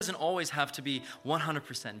doesn't always have to be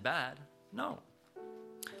 100% bad. No.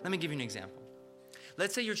 Let me give you an example.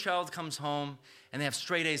 Let's say your child comes home and they have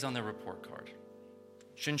straight A's on their report card.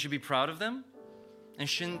 Shouldn't you be proud of them? And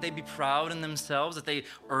shouldn't they be proud in themselves that they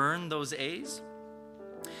earned those A's?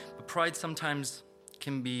 But pride sometimes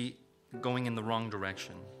can be going in the wrong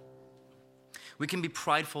direction. We can be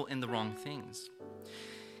prideful in the wrong things.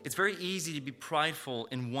 It's very easy to be prideful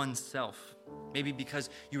in oneself. Maybe because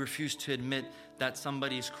you refuse to admit that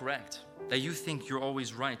somebody is correct, that you think you're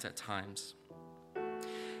always right at times.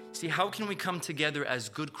 See, how can we come together as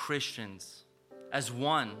good Christians, as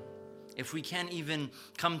one, if we can't even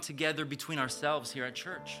come together between ourselves here at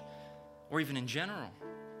church, or even in general?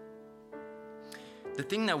 The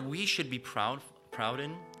thing that we should be proud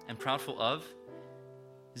in and proudful of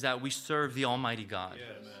is that we serve the Almighty God.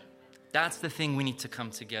 Yes. That's the thing we need to come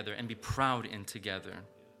together and be proud in together.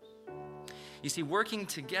 You see, working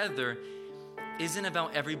together isn't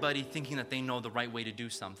about everybody thinking that they know the right way to do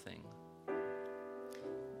something.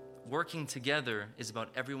 Working together is about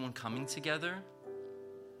everyone coming together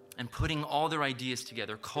and putting all their ideas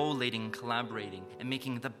together, collating, collaborating, and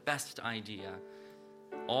making the best idea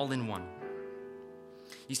all in one.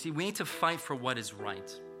 You see, we need to fight for what is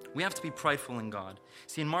right. We have to be prideful in God.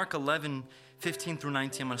 See, in Mark 11, 15 through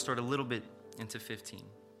 19, I'm going to start a little bit into 15.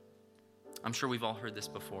 I'm sure we've all heard this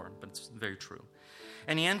before, but it's very true.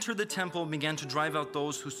 And he entered the temple and began to drive out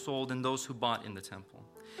those who sold and those who bought in the temple.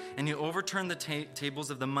 And he overturned the tables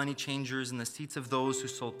of the money changers and the seats of those who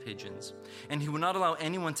sold pigeons. And he would not allow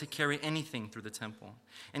anyone to carry anything through the temple.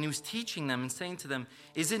 And he was teaching them and saying to them,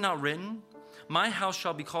 "Is it not written, 'My house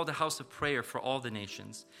shall be called a house of prayer for all the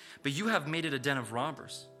nations'? But you have made it a den of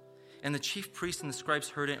robbers." And the chief priests and the scribes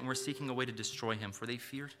heard it and were seeking a way to destroy him, for they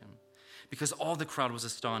feared him, because all the crowd was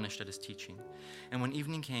astonished at his teaching. And when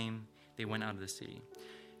evening came, they went out of the city.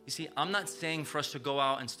 You see, I'm not saying for us to go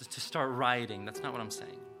out and to start rioting. That's not what I'm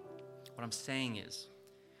saying. What I'm saying is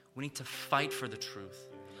we need to fight for the truth.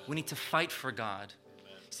 We need to fight for God.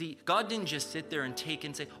 See, God didn't just sit there and take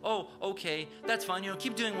and say, "Oh, okay, that's fine.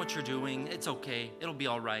 Keep doing what you're doing. It's okay. It'll be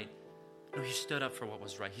all right." No, he stood up for what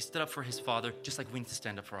was right. He stood up for his Father, just like we need to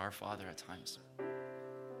stand up for our Father at times.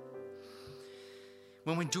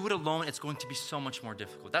 When we do it alone, it's going to be so much more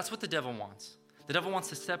difficult. That's what the devil wants. The devil wants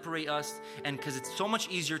to separate us, and because it's so much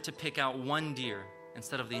easier to pick out one deer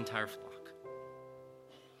instead of the entire flock.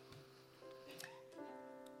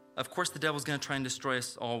 Of course, the devil's going to try and destroy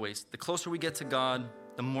us always. The closer we get to God,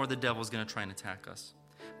 the more the devil's going to try and attack us.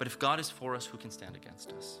 But if God is for us, who can stand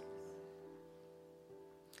against us?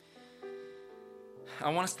 I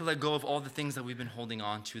want us to let go of all the things that we've been holding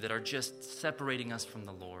on to that are just separating us from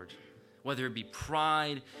the Lord. Whether it be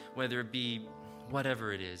pride, whether it be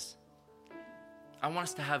whatever it is. I want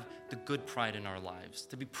us to have the good pride in our lives,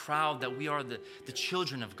 to be proud that we are the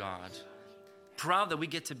children of God. Proud that we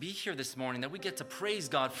get to be here this morning, that we get to praise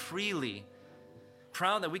God freely.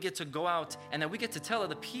 Proud that we get to go out and that we get to tell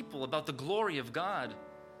other people about the glory of God.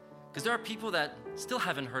 Because there are people that still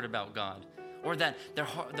haven't heard about God, or that their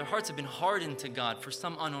hearts have been hardened to God for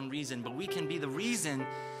some unknown reason, but we can be the reason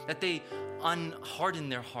that they unharden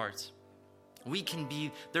their hearts. We can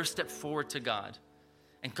be their step forward to God.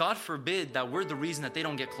 And God forbid that we're the reason that they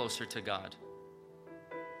don't get closer to God.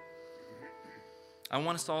 I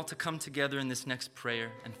want us all to come together in this next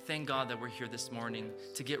prayer and thank God that we're here this morning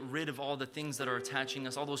to get rid of all the things that are attaching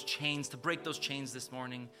us, all those chains, to break those chains this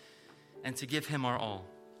morning and to give Him our all.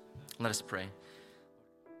 Let us pray.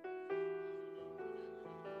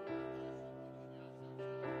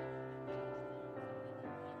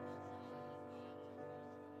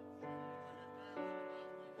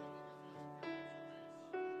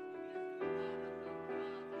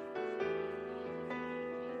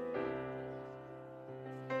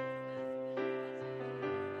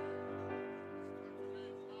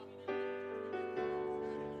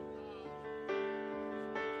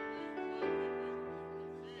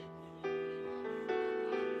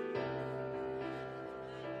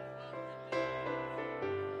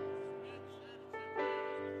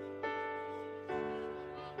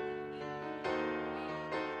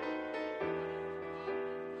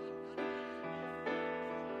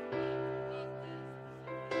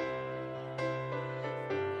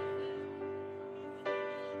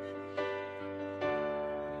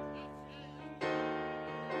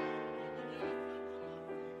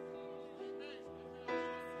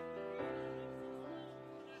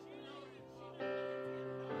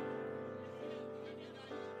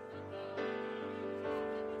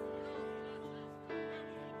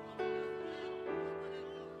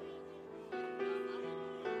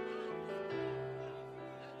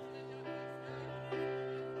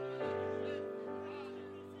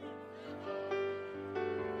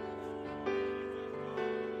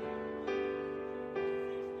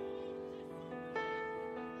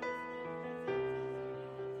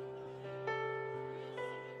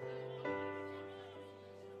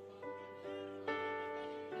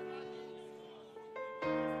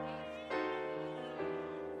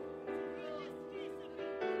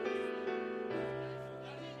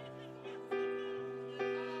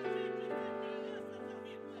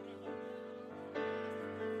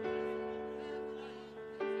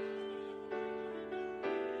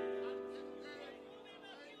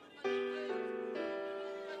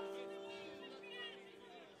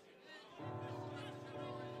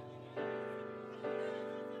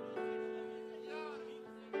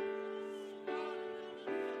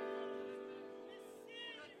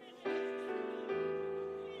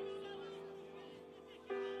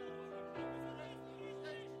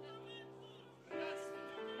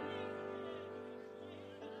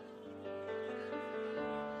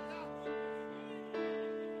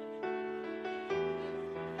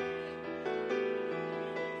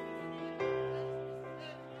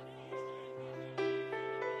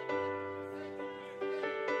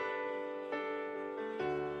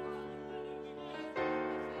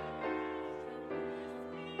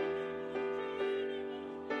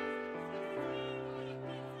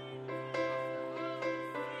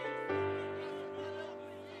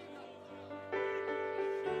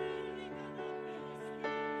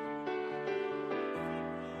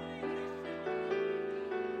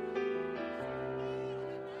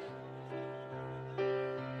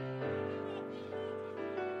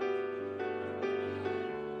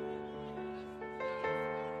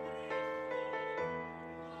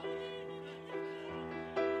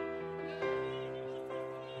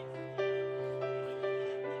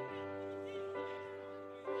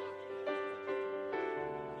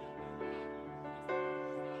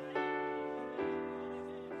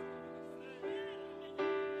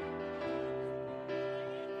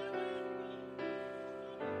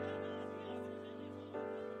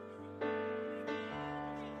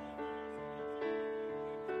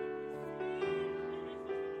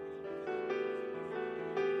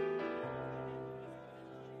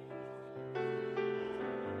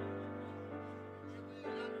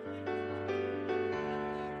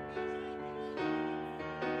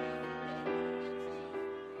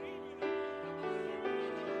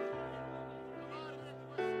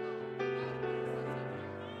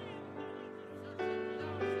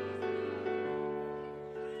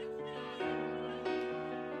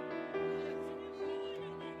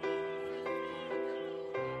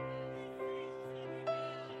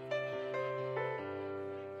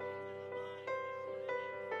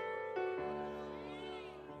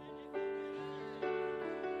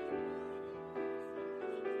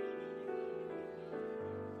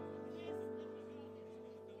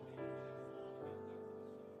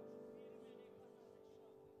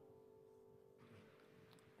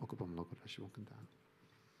 ocupăm locurile și vom cânta.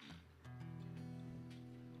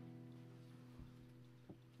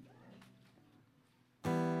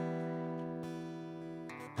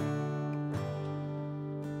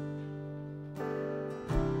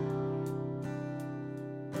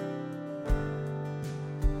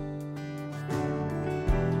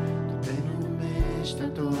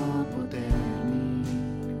 Atotputernic,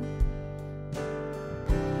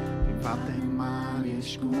 prin fapte mari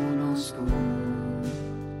ești cunoscut.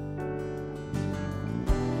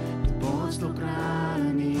 Tu poți lucra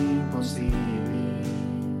în imposibil,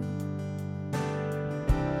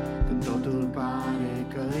 când totul pare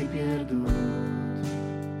că-i pierdut.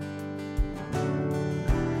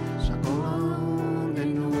 Și acolo unde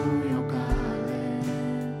nu-i o cale,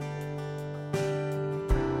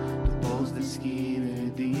 tu poți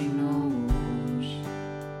deschide din nou uși.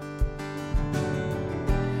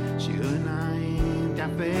 Și înaintea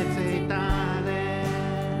feței tale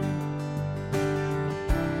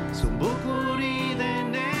sunt bucurii de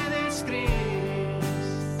nedescris.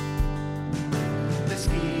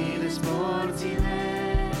 Deschide-ți porțile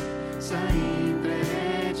să intre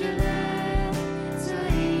regele, să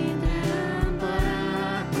intre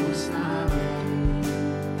împăratul slavei.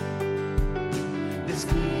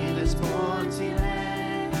 Deschide-ți porțile,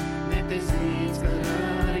 neteziți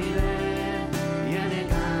cărările, El e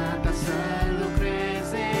gata să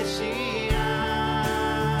lucreze și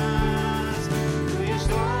azi. Tu ești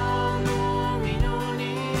Domnul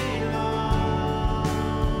minunilor,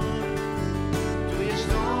 Tu ești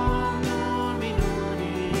Domnul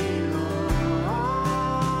minunilor,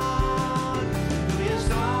 Tu ești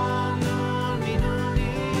Domnul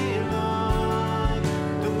minunilor,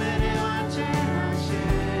 Tu mereu același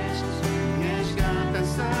ești, ești gata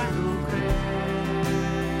să lucrezi.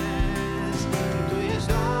 Tu ești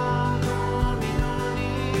Domnul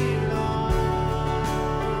minunilor,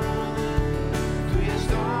 Tu ești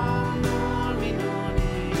Domnul minunilor,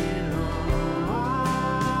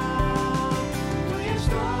 Tu ești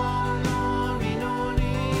Domnul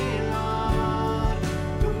minunilor,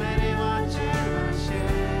 Tu mereu același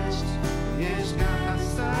ești, ești gata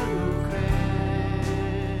să lucrezi.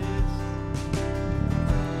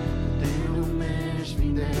 Te numești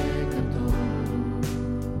vindecătorul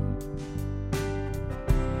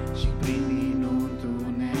și prin minuni Tu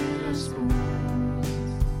ne răspunzi.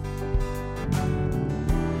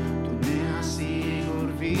 Tu ne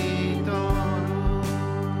asiguri viitorul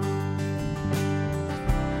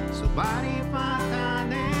sub aripa Ta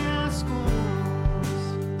neascuns.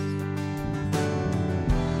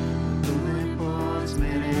 Tu ne porți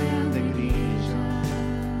mereu de grijă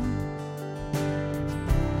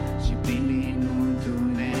și prin minuni Tu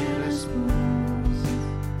ne răspunzi.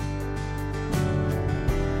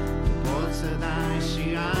 Tu poți să dai și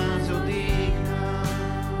azi odihnă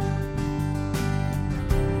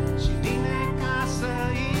și vine ca să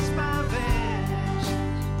izbăvești.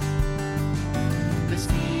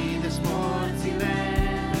 Deschide-ți porțile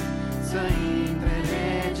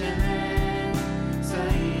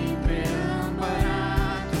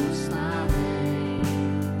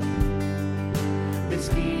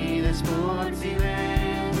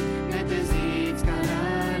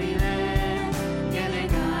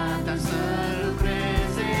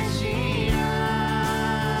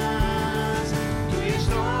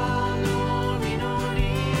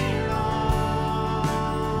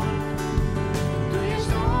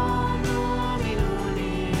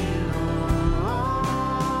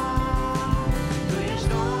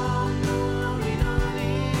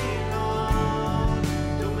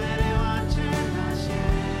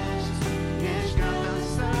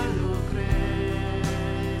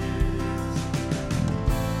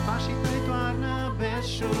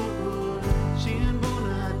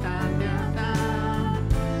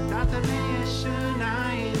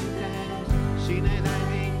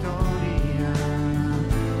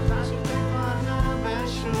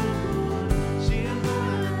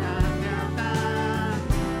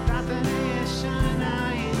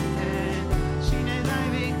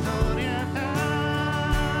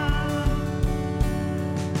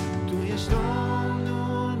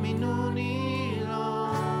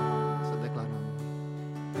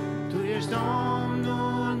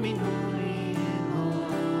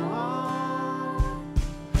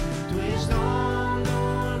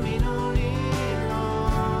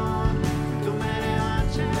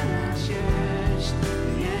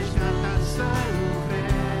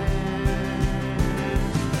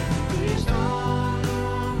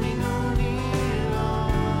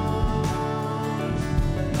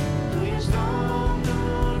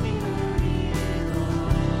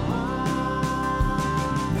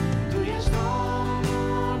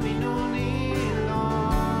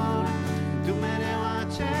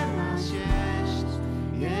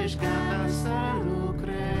să lucrezi.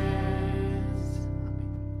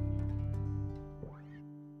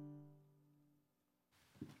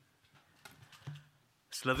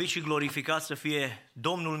 Slăvit și glorificat să fie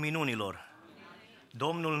Domnul minunilor.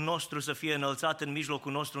 Domnul nostru să fie înălțat în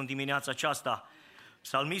mijlocul nostru în dimineața aceasta.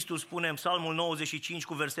 Psalmistul spune în Psalmul 95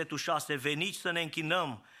 cu versetul 6: veniți să ne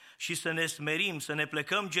închinăm și să ne smerim, să ne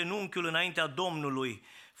plecăm genunchiul înaintea Domnului,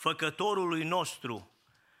 Făcătorului nostru.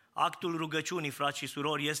 Actul rugăciunii, frați și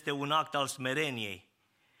surori, este un act al smereniei.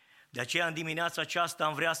 De aceea, în dimineața aceasta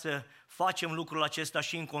am vrea să facem lucrul acesta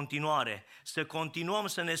și în continuare, să continuăm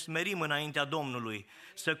să ne smerim înaintea Domnului,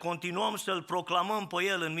 să continuăm să-L proclamăm pe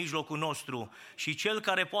El în mijlocul nostru și Cel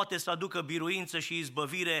care poate să aducă biruință și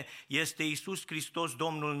izbăvire este Iisus Hristos,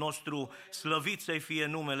 Domnul nostru, slăvit să-i fie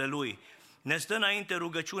numele Lui. Ne stă înainte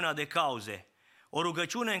rugăciunea de cauze, o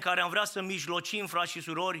rugăciune în care am vrea să mijlocim, frați și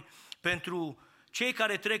surori, pentru cei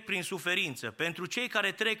care trec prin suferință, pentru cei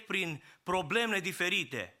care trec prin probleme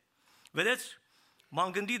diferite. Vedeți,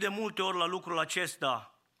 m-am gândit de multe ori la lucrul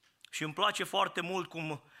acesta și îmi place foarte mult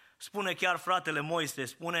cum spune chiar fratele Moise,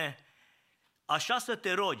 spune: așa să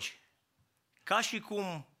te rogi, ca și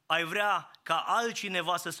cum ai vrea ca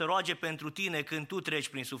altcineva să se roage pentru tine când tu treci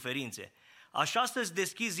prin suferințe. Așa să-ți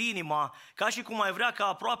deschizi inima, ca și cum ai vrea ca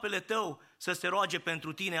aproapele tău să se roage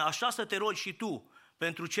pentru tine, așa să te rogi și tu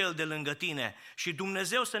pentru cel de lângă tine. Și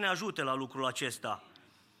Dumnezeu să ne ajute la lucrul acesta.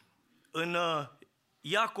 În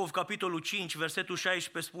Iacov, capitolul 5, versetul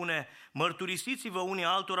 16 spune: mărturisiți-vă unii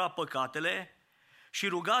altora păcatele și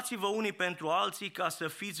rugați-vă unii pentru alții ca să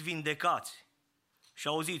fiți vindecați. Și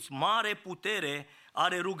auziți, mare putere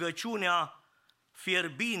are rugăciunea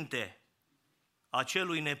fierbinte a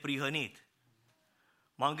celui neprihănit.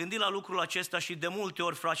 M-am gândit la lucrul acesta și de multe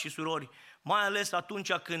ori, frați și surori, mai ales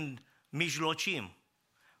atunci când mijlocim,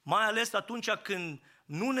 mai ales atunci când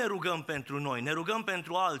nu ne rugăm pentru noi, ne rugăm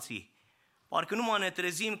pentru alții. Parcă numai ne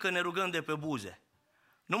trezim că ne rugăm de pe buze.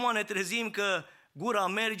 Numai ne trezim că gura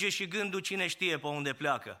merge și gândul cine știe pe unde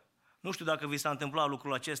pleacă. Nu știu dacă vi s-a întâmplat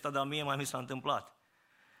lucrul acesta, dar mie mai mi s-a întâmplat.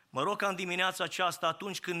 Mă rog ca în dimineața aceasta,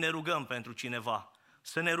 atunci când ne rugăm pentru cineva,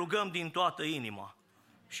 să ne rugăm din toată inima.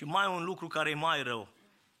 Și mai un lucru care e mai rău,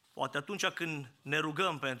 poate atunci când ne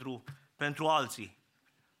rugăm pentru alții,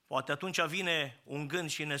 poate atunci vine un gând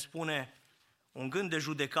și ne spune, un gând de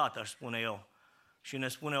judecată, aș spune eu, și ne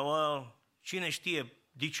spune: cine știe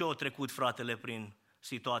de ce a trecut fratele prin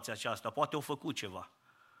situația aceasta, poate au făcut ceva,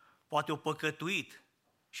 poate au păcătuit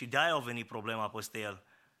și de-aia a venit problema peste el.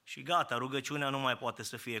 Și gata, rugăciunea nu mai poate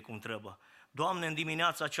să fie cum trebuie. Doamne, în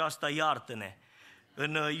dimineața aceasta iartă-ne.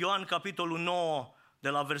 În Ioan capitolul 9, de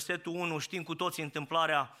la versetul 1, știm cu toții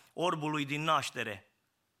întâmplarea orbului din naștere.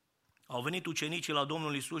 Au venit ucenicii la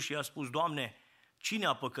Domnul Iisus și i-a spus: Doamne, cine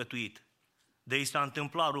a păcătuit de i s-a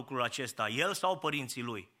întâmplat lucrul acesta, el sau părinții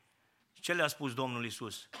lui? Ce le-a spus Domnul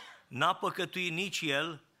Iisus? N-a păcătuit nici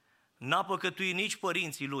el, n-a păcătuit nici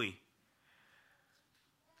părinții lui,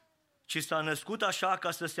 ci s-a născut așa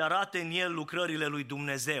ca să se arate în el lucrările lui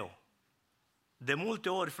Dumnezeu. De multe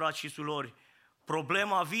ori, frați și surori,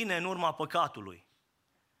 problema vine în urma păcatului.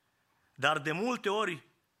 Dar de multe ori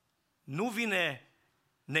nu vine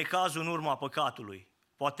necazul în urma păcatului.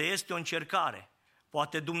 Poate este o încercare.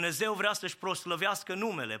 Poate Dumnezeu vrea să-și proslăvească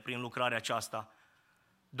numele prin lucrarea aceasta.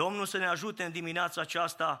 Domnul să ne ajute în dimineața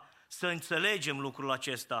aceasta să înțelegem lucrul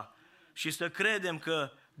acesta și să credem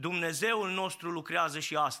că Dumnezeul nostru lucrează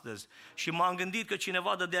și astăzi. Și m-am gândit că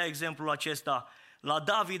cineva dădea exemplul acesta. La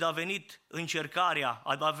David a venit încercarea,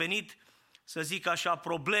 a venit, să zic așa,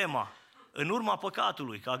 problema în urma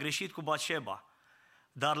păcatului, că a greșit cu Batșeba.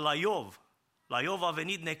 Dar la Iov a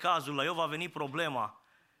venit necazul, la Iov a venit problema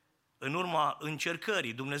în urma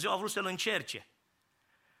încercării. Dumnezeu a vrut să-l încerce.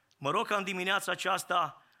 Mă rog ca în dimineața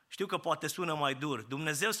aceasta, știu că poate sună mai dur,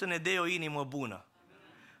 Dumnezeu să ne dea o inimă bună.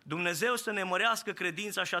 Dumnezeu să ne mărească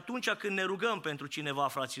credința și atunci când ne rugăm pentru cineva,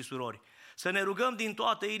 frați și surori, să ne rugăm din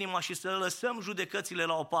toată inima și să lăsăm judecățile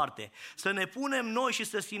la o parte, să ne punem noi și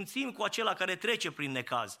să simțim cu acela care trece prin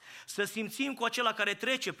necaz, să simțim cu acela care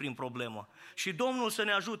trece prin problemă. Și Domnul să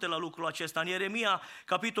ne ajute la lucrul acesta. În Ieremia,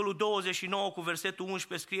 capitolul 29, cu versetul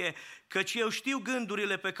 11 scrie: căci eu știu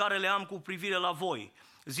gândurile pe care le am cu privire la voi,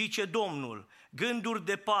 zice Domnul, gânduri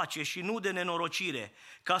de pace și nu de nenorocire,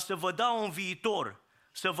 ca să vă dau un viitor,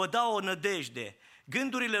 să vă dau o nădejde.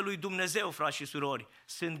 Gândurile lui Dumnezeu, frați și surori,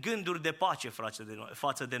 sunt gânduri de pace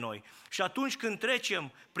față de noi. Și atunci când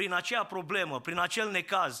trecem prin acea problemă, prin acel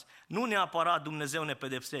necaz, nu neapărat Dumnezeu ne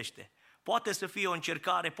pedepsește. Poate să fie o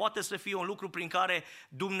încercare, poate să fie un lucru prin care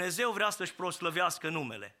Dumnezeu vrea să-și proslăvească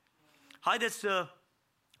numele. Haideți să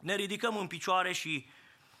ne ridicăm în picioare și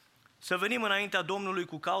să venim înaintea Domnului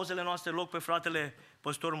cu cauzele noastre. Loc pe fratele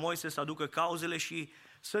păstor Moise să aducă cauzele și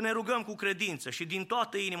să ne rugăm cu credință și din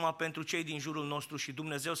toată inima pentru cei din jurul nostru și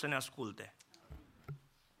Dumnezeu să ne asculte.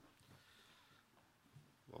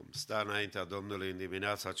 Vom sta înaintea Domnului în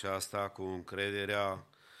dimineața aceasta cu încrederea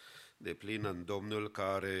deplină în Domnul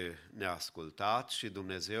care ne-a ascultat și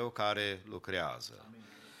Dumnezeu care lucrează. Amin.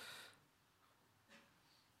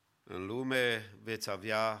 În lume veți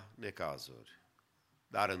avea necazuri,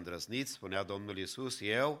 dar îndrăzniți, spunea Domnul Iisus,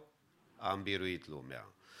 eu am biruit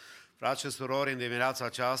lumea. Frați și surori, în dimineața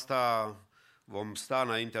aceasta vom sta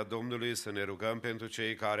înaintea Domnului să ne rugăm pentru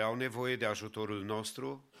cei care au nevoie de ajutorul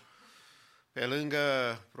nostru, pe lângă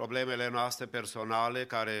problemele noastre personale,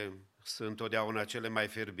 care sunt totdeauna cele mai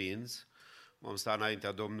fierbinți, vom sta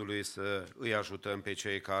înaintea Domnului să îi ajutăm pe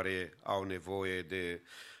cei care au nevoie de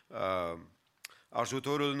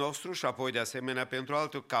ajutorul nostru și apoi de asemenea pentru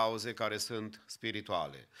alte cauze care sunt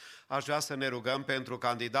spirituale. Aș vrea să ne rugăm pentru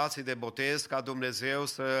candidații de botez ca Dumnezeu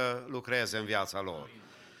să lucreze în viața lor,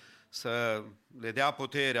 să le dea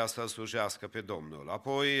puterea să slujească pe Domnul.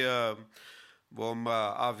 Apoi vom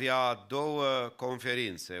avea două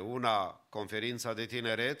conferințe. Una, conferința de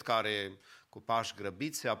tineret, care cu pași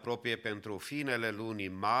grăbiți se apropie pentru finele lunii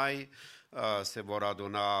mai, se vor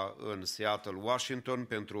aduna în Seattle, Washington,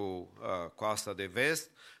 pentru Coasta de Vest.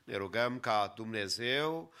 Ne rugăm ca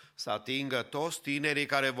Dumnezeu să atingă toți tinerii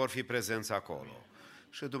care vor fi prezenți acolo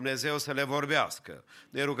și Dumnezeu să le vorbească.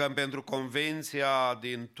 Ne rugăm pentru convenția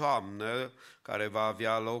din toamnă, care va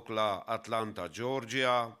avea loc la Atlanta,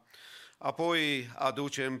 Georgia. Apoi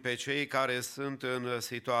aducem pe cei care sunt în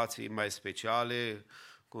situații mai speciale,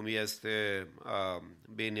 cum este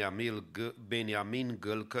Benjamin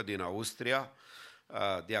Gâlcă din Austria,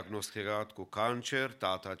 diagnosticat cu cancer,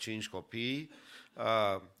 tata 5 copii,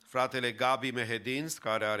 fratele Gabi Mehedinț,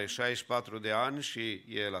 care are 64 de ani și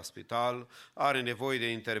e la spital, are nevoie de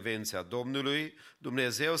intervenția Domnului,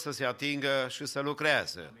 Dumnezeu să se atingă și să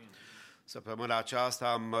lucreze. Amin. Săptămâna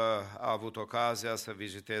aceasta am avut ocazia să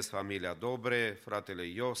vizitez familia Dobre, fratele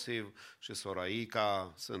Iosif și sora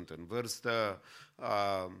Ica sunt în vârstă.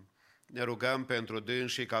 Ne rugăm pentru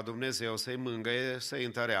dânsii ca Dumnezeu să-i mângâie, să-i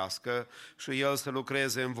întărească și El să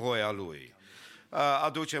lucreze în voia Lui.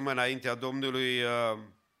 Aducem înaintea Domnului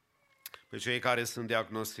pe cei care sunt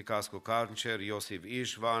diagnosticați cu cancer, Iosif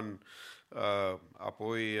Ișvan,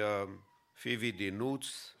 apoi Fivi Dinuț,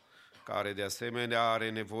 care de asemenea are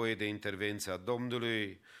nevoie de intervenția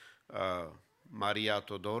Domnului, Maria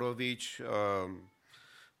Todorovici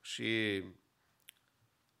și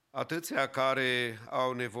atâția care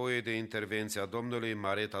au nevoie de intervenția Domnului.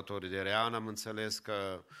 Mareta Toriderean, am înțeles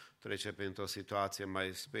că trece printr-o situație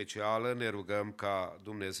mai specială, ne rugăm ca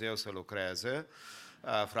Dumnezeu să lucreze.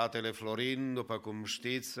 Fratele Florin, după cum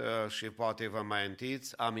știți și poate vă mai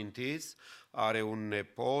amintiți, are un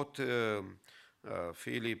nepot,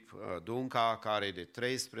 Filip Dunca, care e de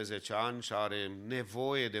 13 ani și are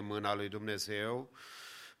nevoie de mâna lui Dumnezeu.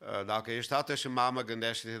 Dacă ești tată și mamă,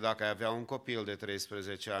 gândește-te dacă ai avea un copil de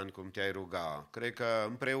 13 ani, cum te-ai ruga. Cred că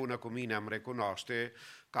împreună cu mine am recunoaște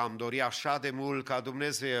că am dori așa de mult ca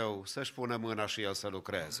Dumnezeu să-și pună mâna și El să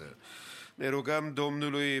lucreze. Ne rugăm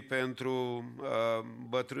Domnului pentru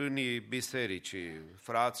bătrânii bisericii,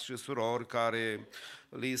 frați și surori, care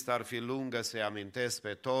lista ar fi lungă, să-i amintesc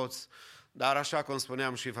pe toți, dar așa cum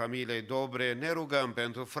spuneam și familiei Dobre, ne rugăm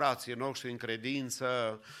pentru frații noștri în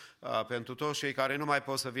credință, pentru toți cei care nu mai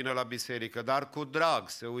pot să vină la biserică, dar cu drag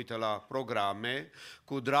se uită la programe,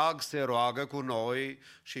 cu drag se roagă cu noi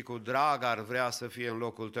și cu drag ar vrea să fie în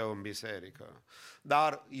locul tău în biserică.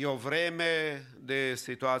 Dar e o vreme de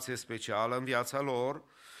situație specială în viața lor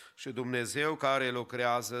și Dumnezeu care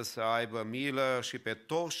lucrează să aibă milă și pe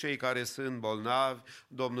toți cei care sunt bolnavi,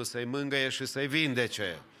 Domnul să-i mângâie și să-i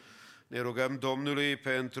vindece. Ne rugăm Domnului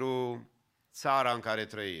pentru țara în care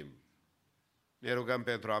trăim. Ne rugăm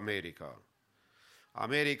pentru America.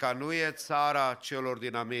 America nu e țara celor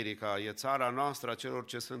din America, e țara noastră, a celor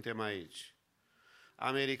ce suntem aici.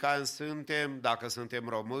 Americani suntem, dacă suntem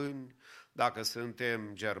români, dacă suntem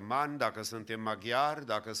germani, dacă suntem maghiari,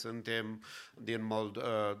 dacă suntem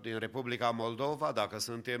din Republica Moldova, dacă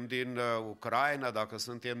suntem din Ucraina, dacă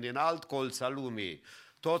suntem din alt colț al lumii.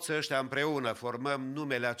 Toți ăștia împreună formăm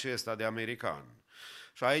numele acesta de american.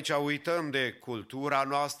 Și aici uităm de cultura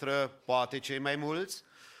noastră, poate cei mai mulți,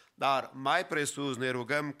 dar mai presus ne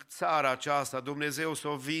rugăm țara aceasta, Dumnezeu să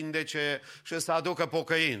o vindece și să aducă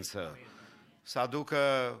pocăință, să aducă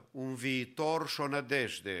un viitor și o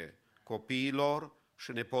nădejde copiilor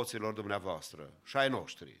și nepoților dumneavoastră și ai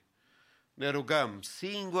noștri. Ne rugăm,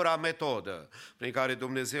 singura metodă prin care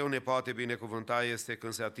Dumnezeu ne poate binecuvânta este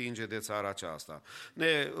când se atinge de țara aceasta.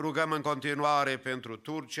 Ne rugăm în continuare pentru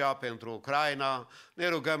Turcia, pentru Ucraina, ne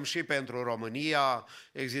rugăm și pentru România.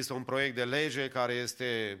 Există un proiect de lege care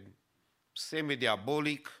este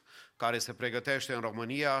semidiabolic, care se pregătește în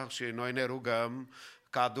România și noi ne rugăm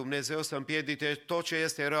ca Dumnezeu să împiedice tot ce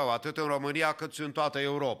este rău, atât în România cât și în toată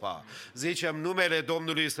Europa. Zicem, numele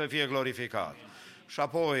Domnului să fie glorificat. Și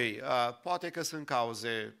apoi, poate că sunt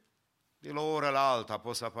cauze, de la o oră la alta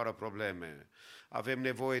pot să apară probleme. Avem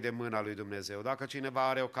nevoie de mâna lui Dumnezeu. Dacă cineva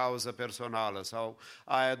are o cauză personală sau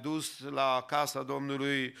a adus la casa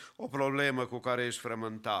Domnului o problemă cu care ești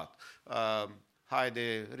frământat,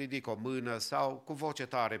 haide, ridic o mână sau cu voce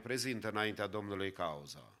tare prezintă înaintea Domnului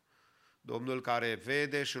cauza. Domnul care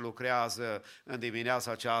vede și lucrează în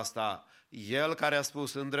dimineața aceasta, El care a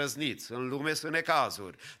spus îndrăzniți, în lume sunt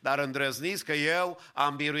necazuri, dar îndrăzniți că eu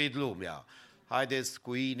am biruit lumea. Haideți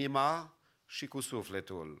cu inima și cu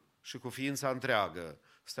sufletul și cu ființa întreagă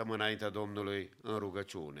stăm înaintea Domnului în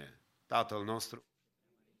rugăciune. Tatăl nostru,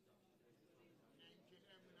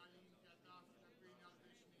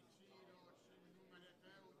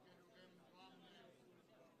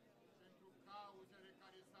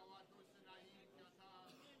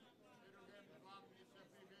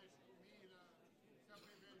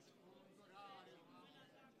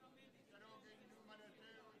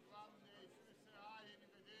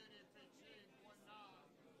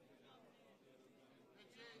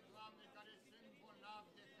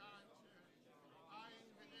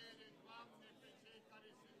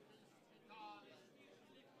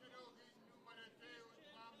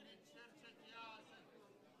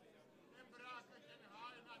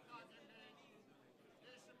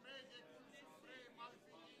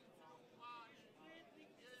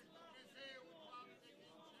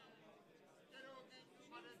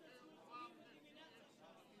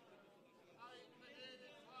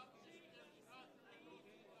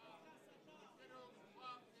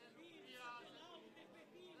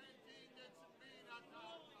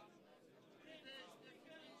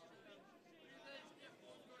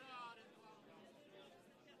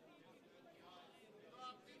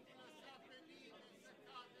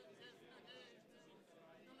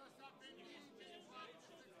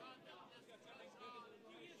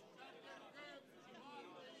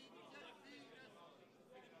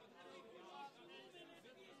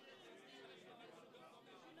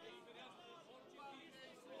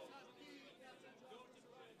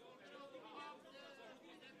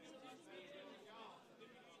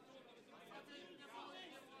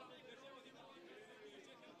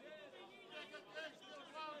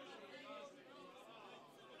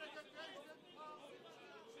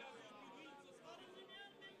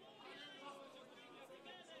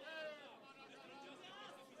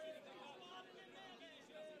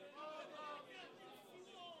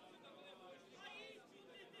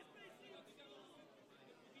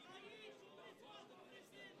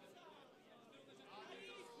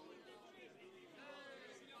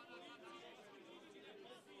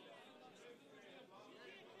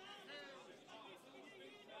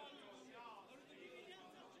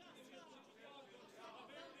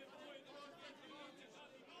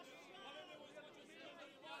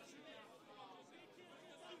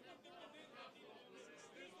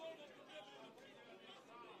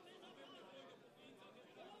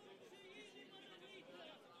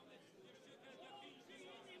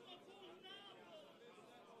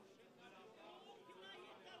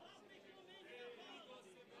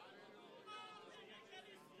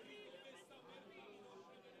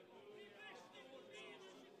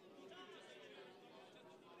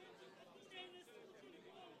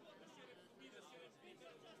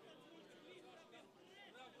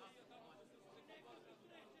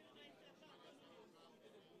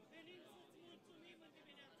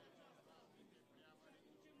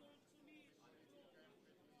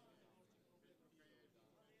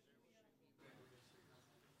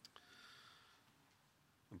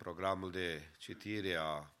 în programul de citire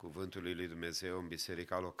a Cuvântului lui Dumnezeu în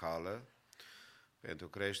biserica locală, pentru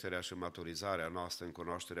creșterea și maturizarea noastră în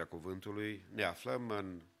cunoașterea Cuvântului, ne aflăm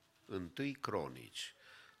în 1 Cronici,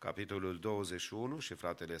 capitolul 21, și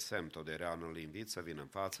fratele Semto de Reanu îl invit să vină în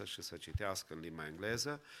față și să citească în limba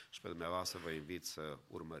engleză și pe dumneavoastră vă invit să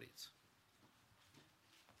urmăriți.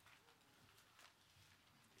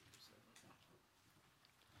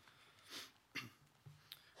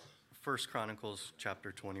 First Chronicles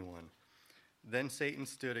chapter 21. Then Satan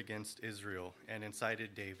stood against Israel and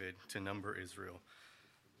incited David to number Israel.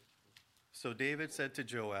 So David said to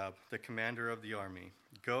Joab, the commander of the army,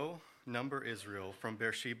 "Go, number Israel from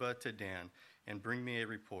Beersheba to Dan, and bring me a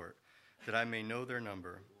report. that I may know their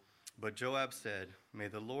number. But Joab said, May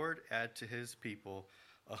the Lord add to his people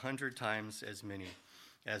 100 times as many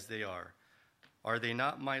as they are. Are they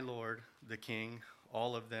not my lord, the king,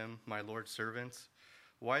 all of them my lord's servants?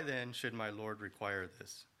 Why then should my lord require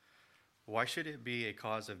this? Why should it be a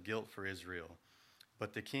cause of guilt for Israel?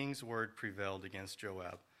 But the king's word prevailed against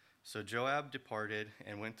Joab. So Joab departed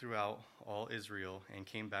and went throughout all Israel and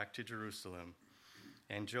came back to Jerusalem.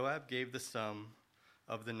 And Joab gave the sum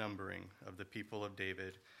of the numbering of the people of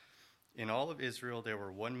David. In all of Israel there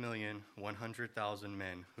were 1,100,000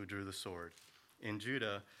 men who drew the sword. In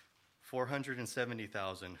Judah,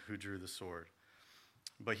 470,000 who drew the sword.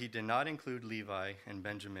 But he did not include Levi and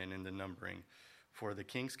Benjamin in the numbering, for the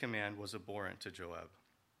king's command was abhorrent to Joab.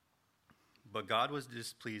 But God was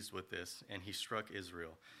displeased with this, and he struck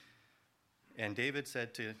Israel. And David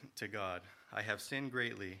said to God, I have sinned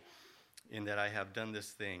greatly in that I have done this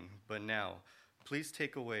thing. But now, please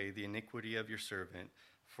take away the iniquity of your servant,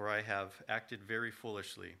 for I have acted very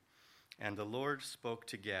foolishly. And the Lord spoke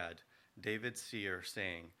to Gad, David's seer,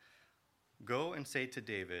 saying, Go and say to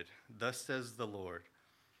David, Thus says the Lord,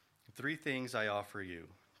 3 things I offer you.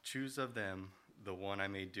 Choose of them the one I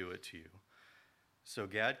may do it to you. So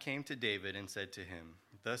Gad came to David and said to him,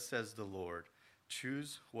 Thus says the Lord,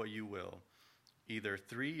 choose what you will, either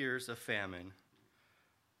 3 years of famine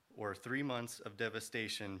or 3 months of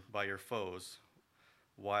devastation by your foes,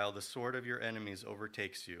 while the sword of your enemies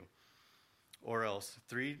overtakes you, or else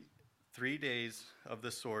three days of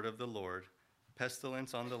the sword of the Lord,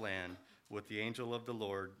 pestilence on the land, with the angel of the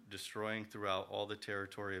Lord destroying throughout all the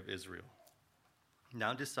territory of Israel.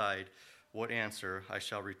 Now decide what answer I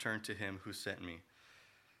shall return to him who sent me.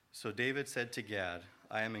 So David said to Gad,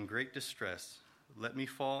 I am in great distress. Let me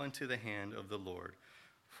fall into the hand of the Lord,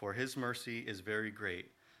 for his mercy is very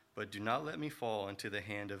great, but do not let me fall into the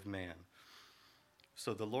hand of man.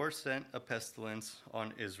 So the Lord sent a pestilence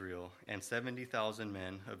on Israel, and 70,000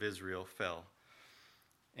 men of Israel fell.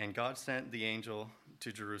 And God sent the angel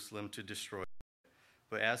to Jerusalem to destroy it.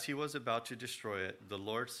 But as he was about to destroy it, the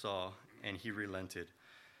Lord saw, and he relented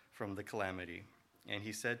from the calamity. And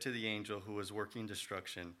he said to the angel who was working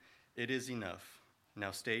destruction, It is enough.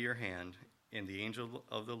 Now stay your hand. And the angel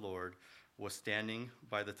of the Lord was standing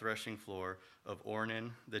by the threshing floor of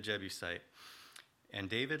Ornan the Jebusite. And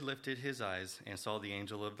David lifted his eyes and saw the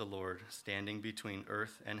angel of the Lord standing between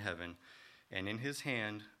earth and heaven, and in his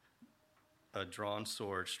hand a drawn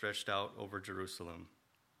sword stretched out over Jerusalem.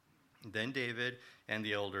 Then David and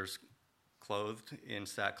the elders, clothed in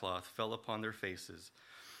sackcloth, fell upon their faces.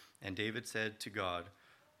 And David said to God,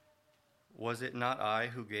 Was it not I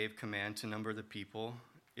who gave command to number the people?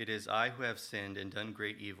 It is I who have sinned and done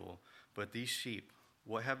great evil. But these sheep,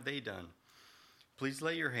 what have they done? Please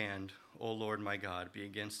let your hand, O Lord my God, be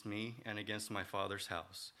against me and against my father's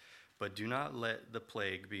house. But do not let the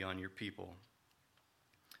plague be on your people.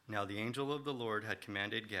 Now the angel of the Lord had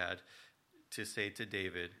commanded Gad to say to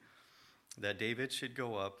David that David should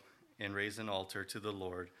go up and raise an altar to the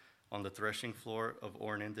Lord on the threshing floor of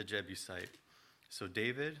Ornan the Jebusite. So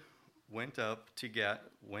David went up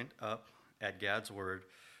at Gad's word,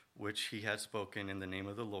 which he had spoken in the name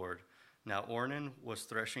of the Lord. Now Ornan was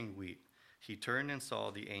threshing wheat. He turned and saw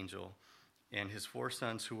the angel, and his 4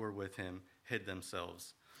 sons who were with him hid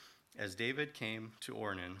themselves. As David came to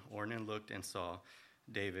Ornan, Ornan looked and saw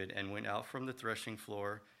David, and went out from the threshing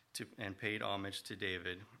floor and paid homage to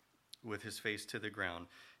David with his face to the ground.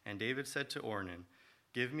 And David said to Ornan,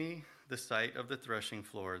 Give me the site of the threshing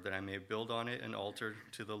floor, that I may build on it an altar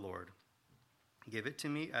to the Lord. Give it to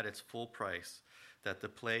me at its full price, that the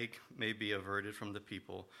plague may be averted from the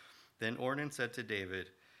people. Then Ornan said to David,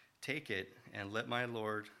 Take it, and let my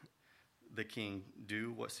lord the king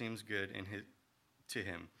do what seems good to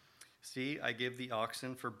him. See, I give the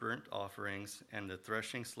oxen for burnt offerings, and the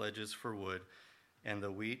threshing sledges for wood, and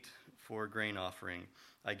the wheat for grain offering.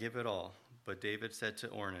 I give it all. But David said to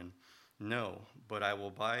Ornan, No, but I will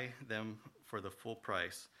buy them for the full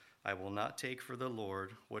price. I will not take for the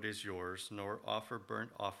Lord what is yours, nor offer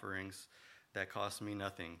burnt offerings that cost me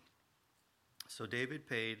nothing. So David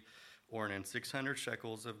paid Ornan 600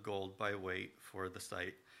 shekels of gold by weight for the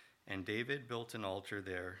site. And David built an altar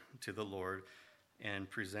there to the Lord, and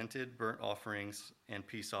presented burnt offerings and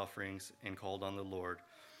peace offerings, and called on the Lord.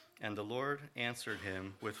 And the Lord answered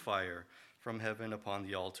him with fire from heaven upon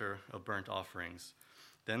the altar of burnt offerings.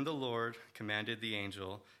 Then the Lord commanded the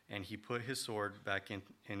angel, and he put his sword back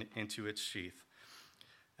into its sheath.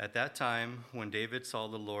 At that time, when David saw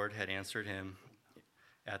the Lord had answered him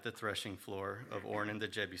at the threshing floor of Ornan the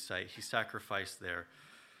Jebusite, he sacrificed there.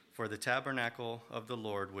 For the tabernacle of the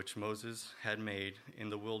Lord, which Moses had made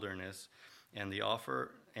in the wilderness, And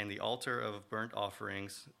the altar of burnt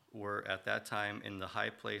offerings were at that time in the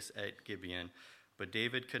high place at Gibeon. But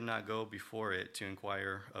David could not go before it to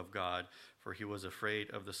inquire of God, for he was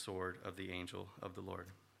afraid of the sword of the angel of the Lord.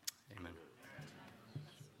 Amen.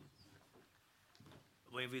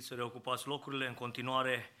 Vă invit să reocupați locurile. În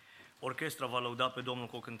continuare, orchestra va lăuda pe Domnul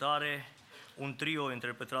cu o cântare. Un trio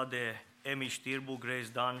interpretat de Emi Știrbu, Grace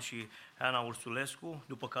Dan și Ana Ursulescu,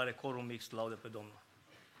 după care corul mixt laudă pe Domnul.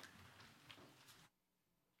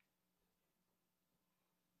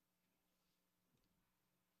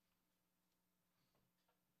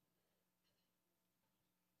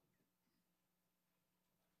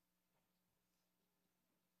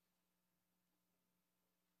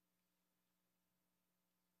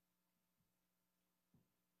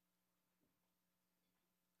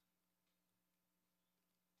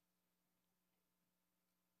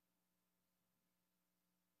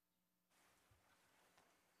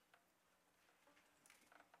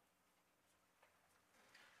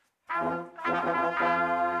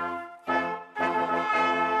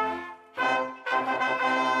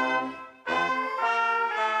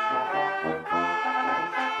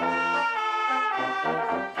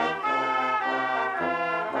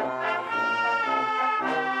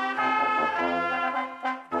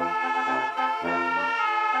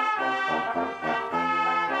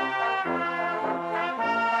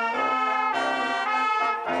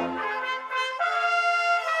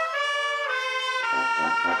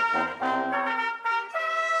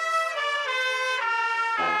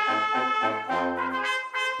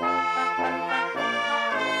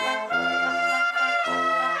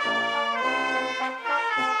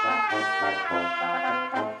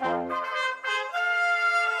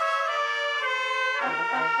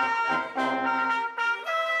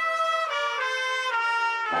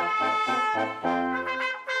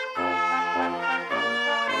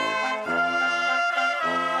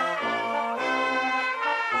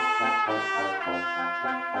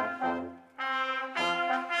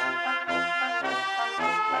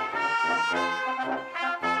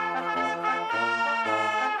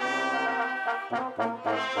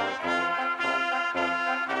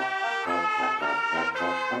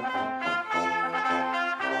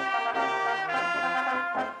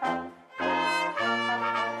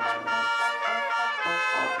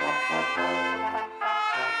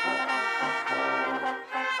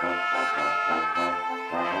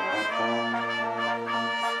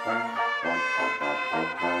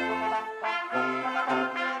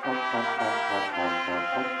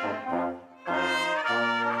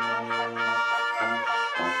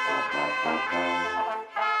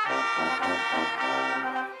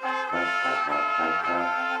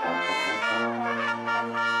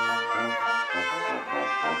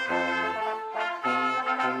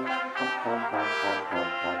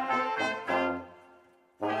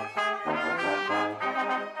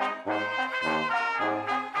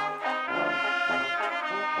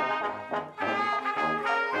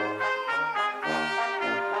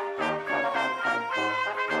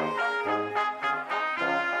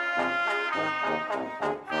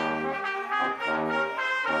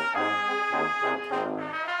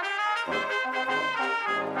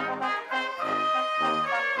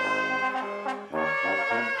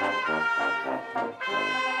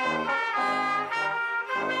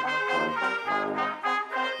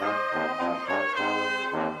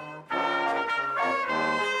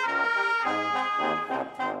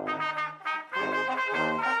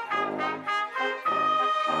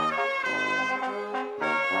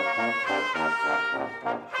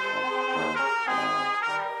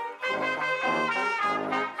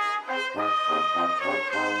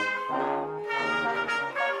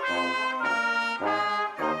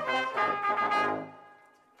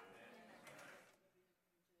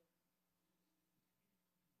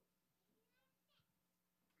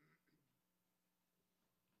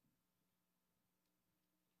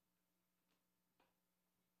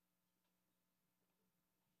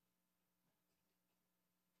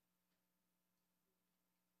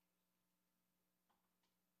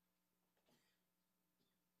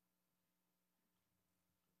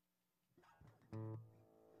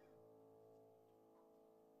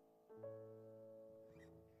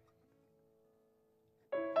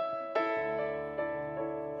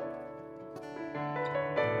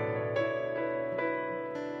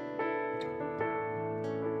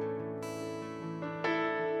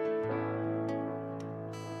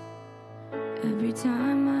 Every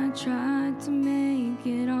time I tried to make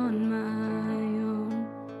it on my own,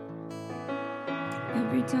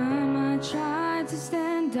 every time I tried to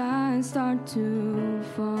stand, I start to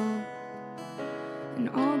fall. And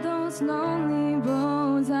all those lonely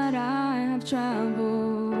roads that I have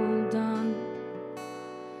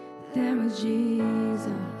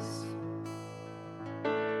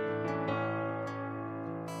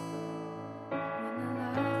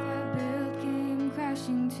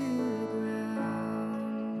the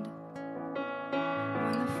ground.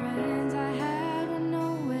 When the friends I had were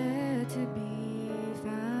nowhere to be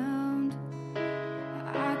found.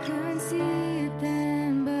 I couldn't see it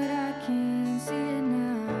then, but I can see it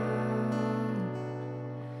now.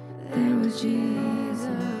 There was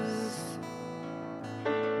Jesus.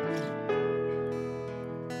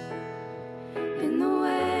 In the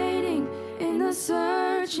waiting, in the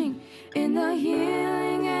searching, in the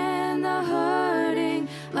healing and the hurting,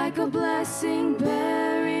 like a blessing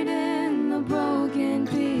buried in the broken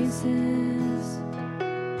pieces.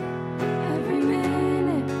 Every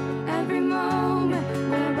minute, every moment,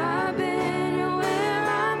 where I've been and where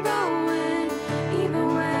I'm going, even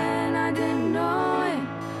when I didn't know it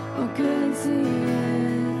or couldn't see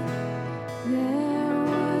it, there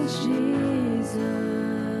was Jesus.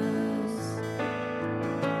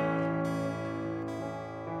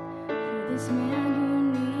 For this man who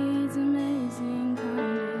needs amazing kind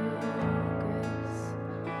of grace,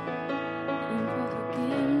 and for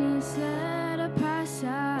forgiveness at a price I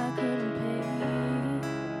couldn't pay.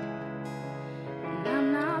 And I'm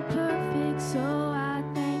not perfect, so I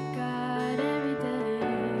thank God every day.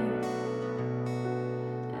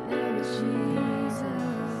 There was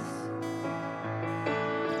Jesus.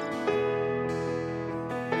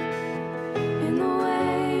 In the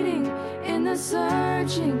waiting, in the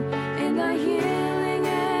searching, in the healing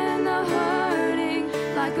and the hurting,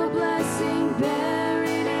 like a blessing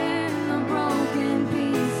buried in the broken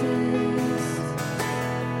pieces.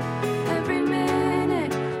 Every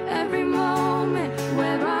minute, every moment,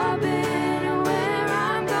 where I've been and where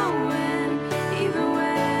I'm going, even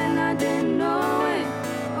when I didn't know it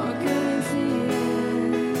or couldn't see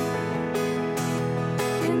it.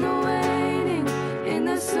 In the waiting, in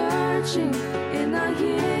the searching, in the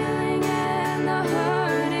healing and the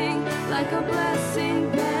hurting, like a blessing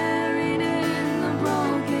buried in the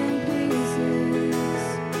broken pieces.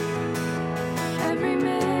 Every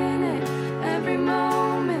minute, every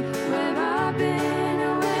moment, where I've been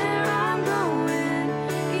and where I'm going,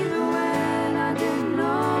 even when I didn't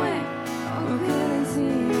know it or couldn't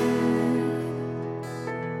see it.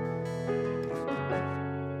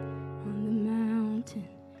 On the mountain,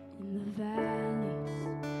 in the valleys,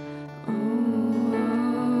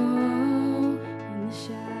 in the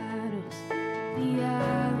shadows, the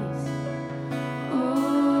alleys,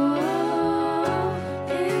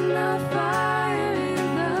 in the fire, in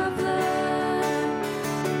the flood,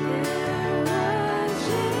 there was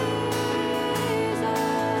Jesus.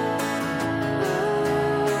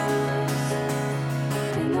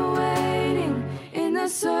 In the waiting, in the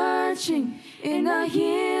searching, in the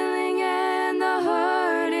healing and the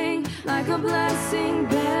hurting, like a blessing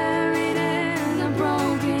buried in the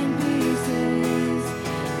broken pieces.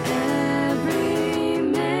 Every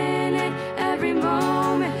minute, every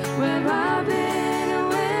moment, where I've been and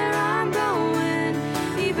where I'm going,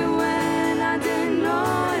 even when I didn't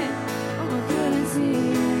know it or couldn't see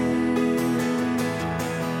it.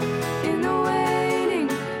 In the waiting,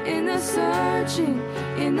 in the searching,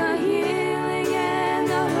 in the healing and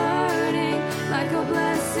the hurting, like a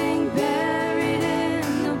blessing buried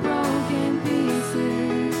in the broken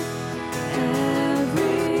pieces.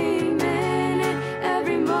 Every minute,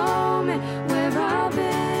 every moment, where I've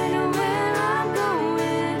been and where I'm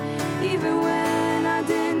going, even when I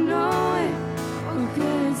didn't know it or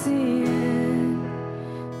couldn't see it,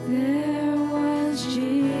 there was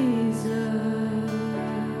Jesus.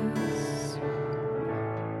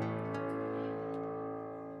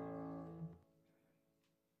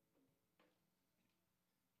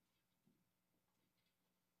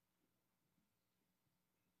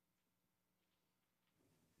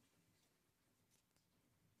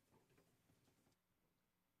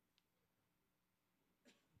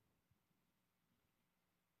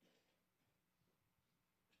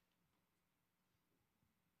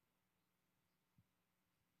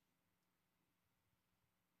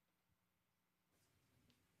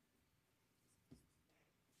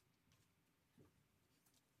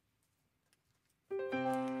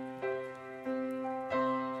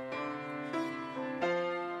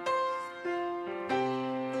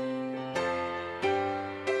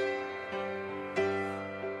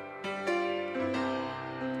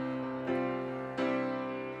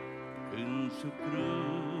 sub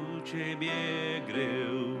cruce mi-e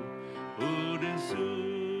greu, ori în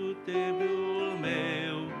sutebiul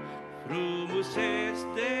meu, frumuseți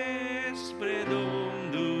despre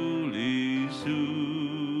Domnul Iisus,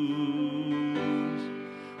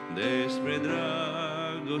 despre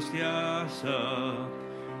dragostea sa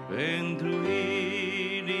pentru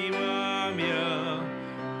inima mea,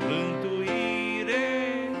 mântuire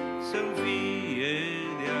să-mi fie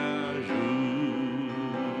de-a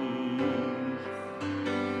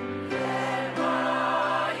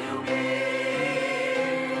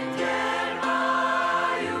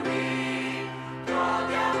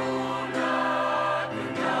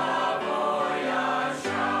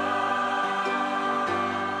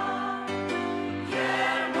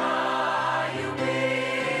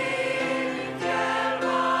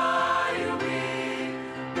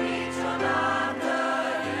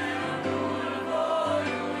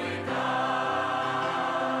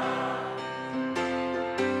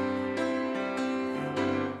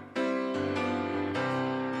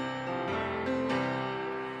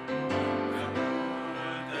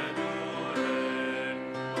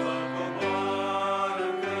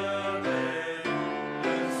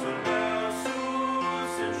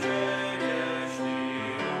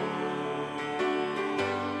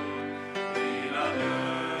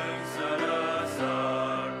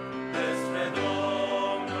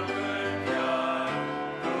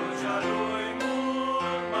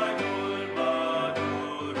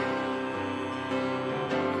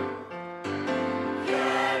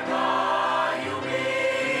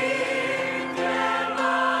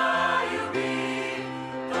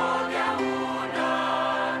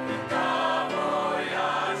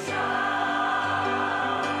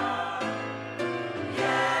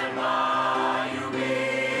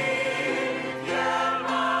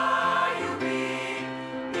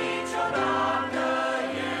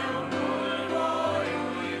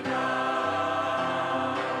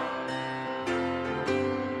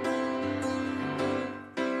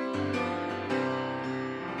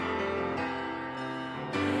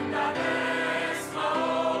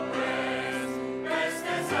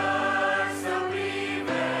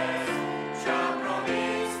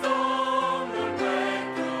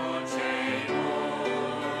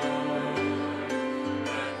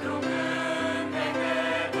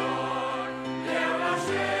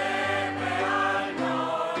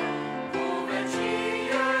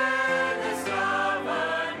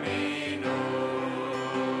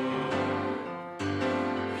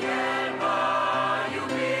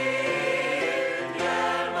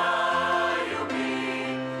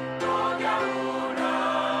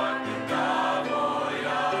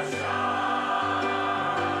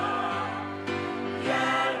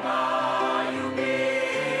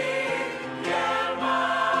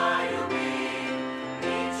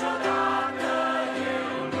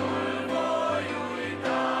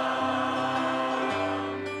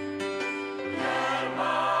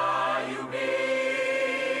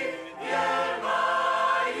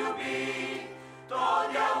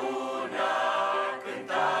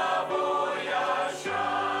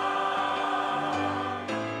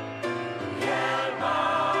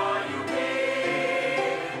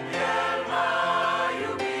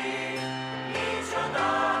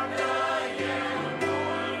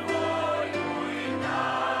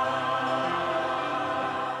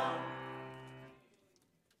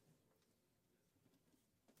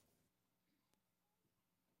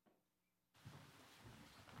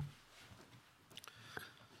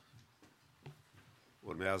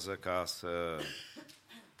Urmează ca să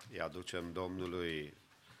îi aducem Domnului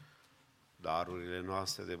darurile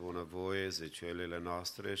noastre de bunăvoie, zeciuielile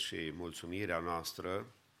noastre și mulțumirea noastră.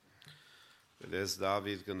 Vedeți,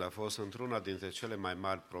 David, când a fost într-una dintre cele mai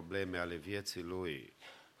mari probleme ale vieții lui,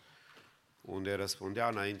 unde răspundea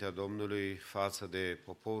înaintea Domnului față de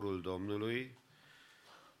poporul Domnului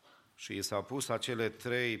și i s-au pus acele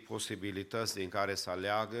 3 posibilități din care să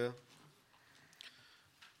aleagă,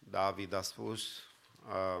 David a spus,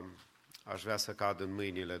 aș vrea să cad în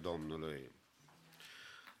mâinile Domnului.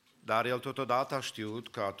 Dar el totodată a știut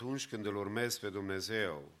că atunci când îl urmezi pe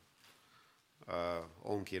Dumnezeu,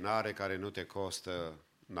 o închinare care nu te costă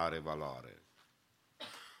n-are valoare.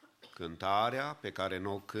 Cântarea pe care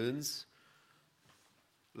nu o cânți,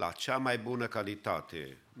 la cea mai bună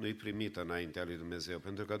calitate, nu-i primită înaintea lui Dumnezeu,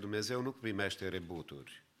 pentru că Dumnezeu nu primește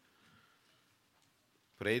rebuturi.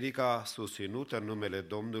 Predica susținută în numele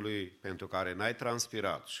Domnului, pentru care n-ai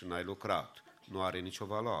transpirat și n-ai lucrat, nu are nicio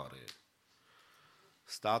valoare.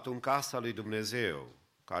 Statul în casa lui Dumnezeu,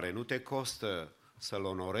 care nu te costă să-L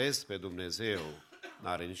onorezi pe Dumnezeu,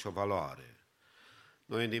 n-are nicio valoare.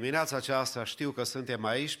 Noi în dimineața aceasta știu că suntem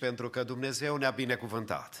aici pentru că Dumnezeu ne-a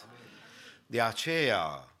binecuvântat. De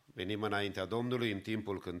aceea venim înaintea Domnului în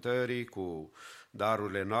timpul cântării cu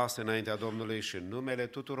darurile noastre înaintea Domnului și în numele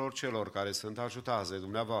tuturor celor care sunt ajutați de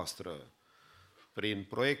dumneavoastră prin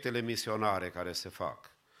proiectele misionare care se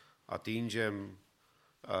fac. Atingem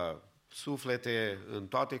suflete în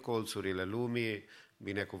toate colțurile lumii,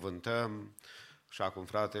 binecuvântăm. Și acum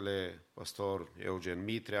fratele pastor Eugen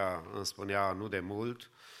Mitrea îmi spunea nu de mult,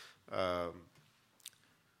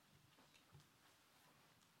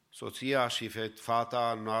 soția și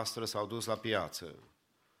fata noastră s-au dus la piață.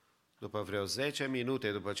 După vreo 10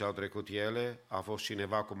 minute după ce au trecut ele, a fost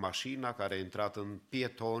cineva cu mașina care a intrat în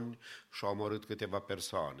pietoni și a omorât câteva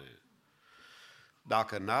persoane.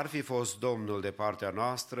 Dacă n-ar fi fost Domnul de partea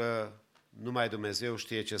noastră, numai Dumnezeu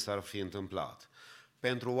știe ce s-ar fi întâmplat.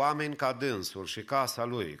 Pentru oameni ca dânsul și casa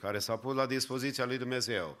lui, care s-au pus la dispoziția lui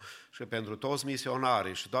Dumnezeu, și pentru toți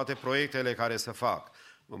misionarii și toate proiectele care se fac,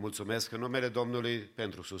 vă mulțumesc în numele Domnului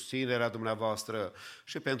pentru susținerea dumneavoastră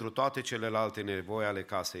și pentru toate celelalte nevoi ale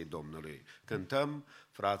casei Domnului. Cântăm,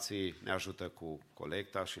 frații ne ajută cu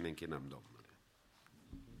colecta și ne închinăm Domnului.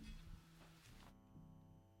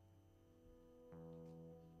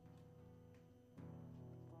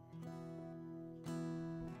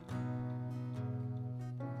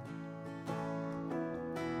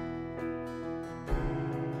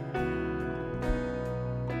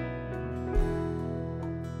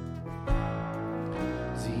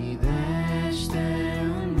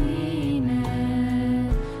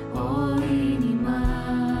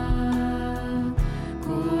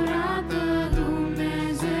 Curată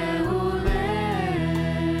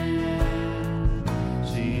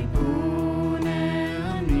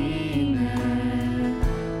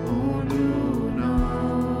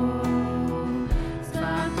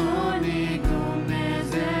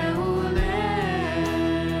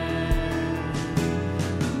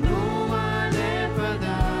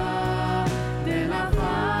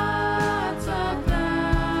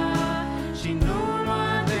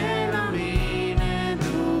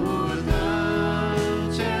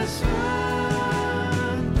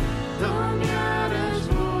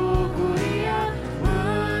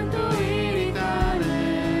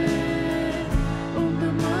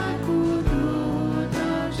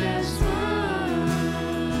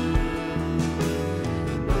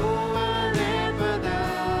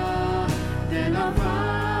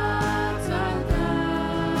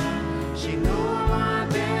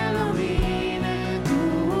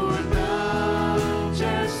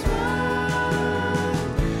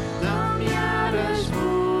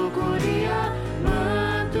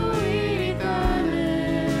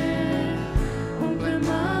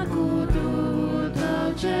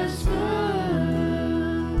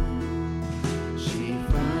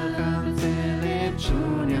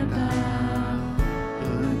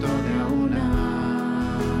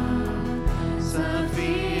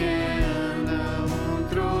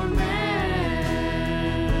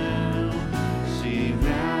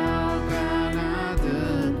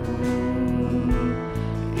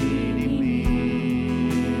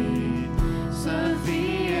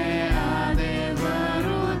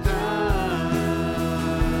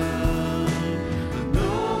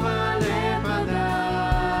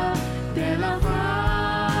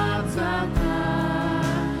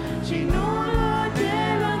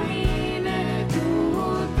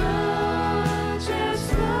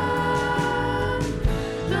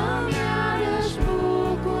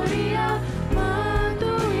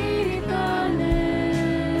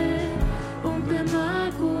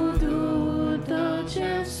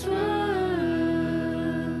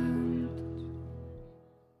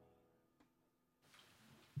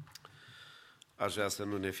aș vrea să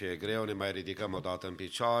nu ne fie greu, ne mai ridicăm o dată în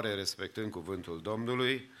picioare, respectând cuvântul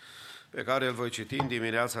Domnului, pe care îl voi citi în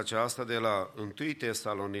dimineața aceasta de la 1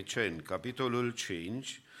 Tesaloniceni, capitolul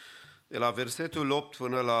 5, de la versetul 8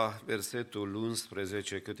 până la versetul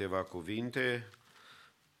 11, câteva cuvinte,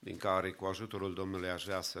 din care cu ajutorul Domnului aș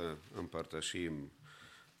vrea să împărtășim.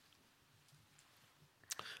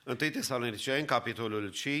 1 Tesaloniceni,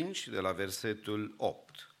 capitolul 5, de la versetul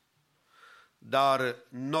 8. Dar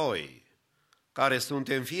noi, care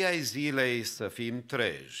suntem fii ai zilei, să fim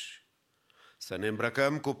treji, să ne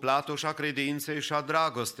îmbrăcăm cu platoșa credinței și a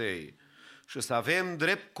dragostei și să avem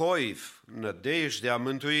drept coif nădejdea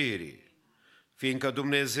mântuirii, fiindcă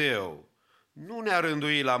Dumnezeu nu ne-a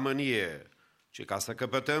rânduit la mânie, ci ca să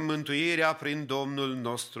căpătăm mântuirea prin Domnul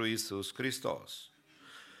nostru Iisus Hristos,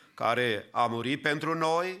 care a murit pentru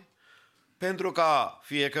noi, pentru ca,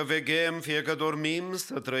 fie că veghem, fie că dormim,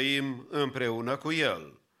 să trăim împreună cu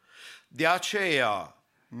El. De aceea,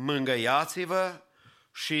 mângâiați-vă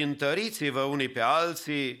și întăriți-vă unii pe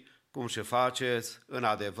alții, cum și faceți în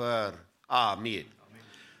adevăr. Amin.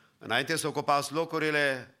 Înainte să ocupați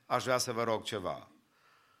locurile, aș vrea să vă rog ceva.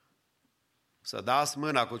 Să dați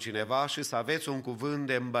mâna cu cineva și să aveți un cuvânt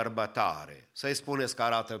de îmbărbătare. Să-i spuneți că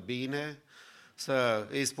arată bine, să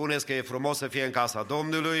îi spuneți că e frumos să fie în casa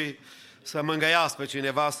Domnului, să mângâiați pe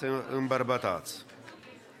cineva să îmbărbătați.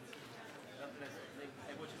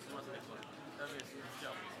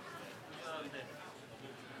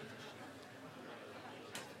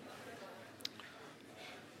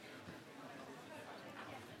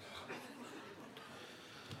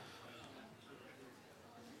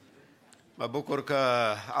 Mă bucur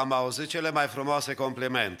că am auzit cele mai frumoase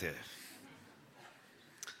complimente.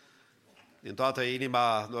 Din toată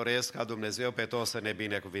inima doresc ca Dumnezeu pe toți să ne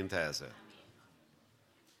binecuvinteze.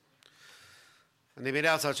 În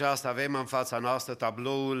dimineața aceasta avem în fața noastră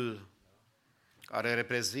tabloul care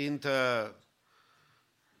reprezintă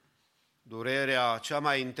durerea cea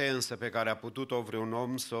mai intensă pe care a putut-o vreun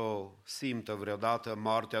om să o simtă vreodată,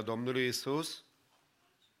 moartea Domnului Iisus,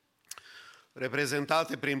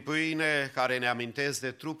 reprezentate prin pâine care ne amintesc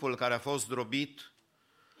de trupul care a fost zdrobit,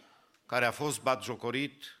 care a fost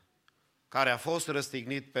batjocorit, care a fost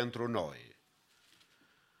răstignit pentru noi.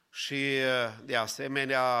 Și, de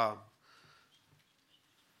asemenea,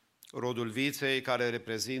 rodul viței, care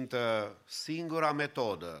reprezintă singura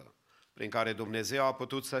metodă prin care Dumnezeu a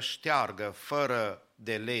putut să șteargă, fără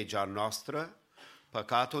de legea noastră,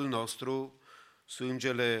 păcatul nostru,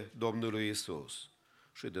 sângele Domnului Iisus.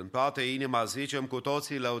 Și din toată inima zicem cu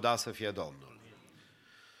toții, lăudat să fie Domnul.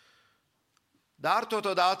 Dar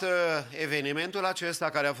totodată evenimentul acesta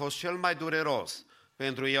care a fost cel mai dureros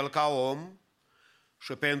pentru el ca om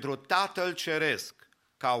și pentru Tatăl Ceresc,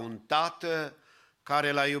 ca un Tată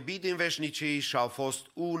care l-a iubit din veșnicii și au fost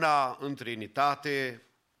una în Trinitate,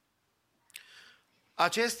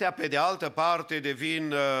 acestea pe de altă parte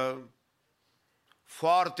devin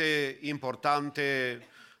foarte importante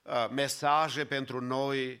mesaje pentru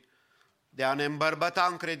noi de a ne îmbărbăta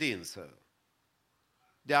în credință,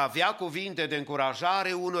 de a avea cuvinte de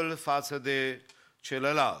încurajare unul față de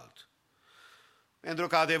celălalt. Pentru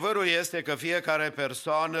că adevărul este că fiecare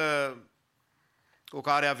persoană cu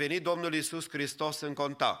care a venit Domnul Iisus Hristos în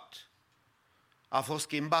contact a fost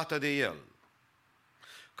schimbată de El.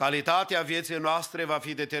 Calitatea vieții noastre va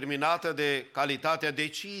fi determinată de calitatea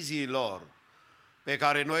deciziilor pe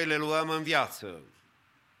care noi le luăm în viață.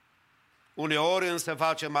 Uneori însă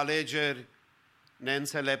facem alegeri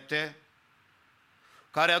neînțelepte,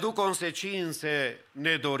 care aduc consecințe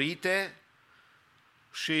nedorite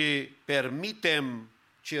și permitem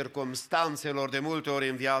circumstanțelor de multe ori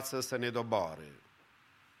în viață să ne doboare.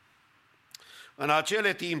 În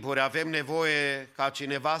acele timpuri avem nevoie ca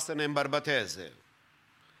cineva să ne îmbărbăteze,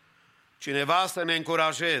 cineva să ne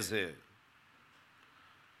încurajeze.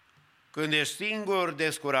 Când ești singur,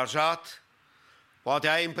 descurajat, poate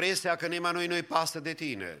ai impresia că nimănui nu-i pasă de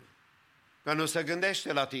tine, că nu se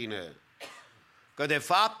gândește la tine, că de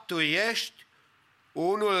fapt tu ești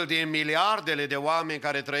unul din miliardele de oameni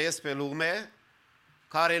care trăiesc pe lume,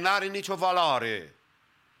 care n-are nicio valoare.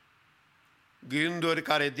 Gânduri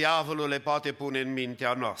care diavolul le poate pune în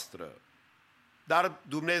mintea noastră. Dar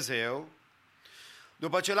Dumnezeu,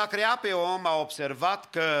 după ce l-a creat pe om, a observat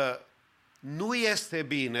că nu este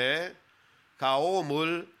bine ca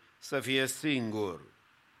omul să fie singur.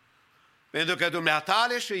 Pentru că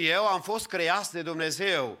dumneatale și eu am fost creați de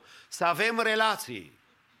Dumnezeu să avem relații.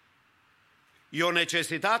 E o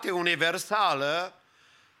necesitate universală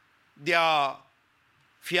de a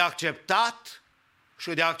fi acceptat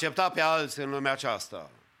și de a accepta pe alții în lumea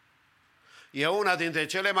aceasta. E una dintre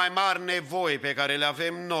cele mai mari nevoi pe care le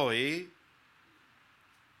avem noi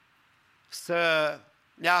să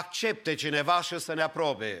ne accepte cineva și să ne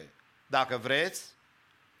aprobe. Dacă vreți,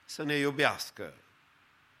 să ne iubească,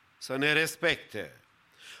 să ne respecte.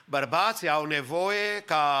 Bărbații au nevoie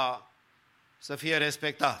ca să fie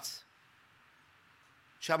respectați.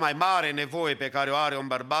 Cea mai mare nevoie pe care o are un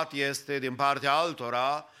bărbat este din partea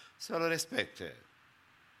altora să-l respecte.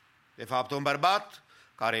 De fapt, un bărbat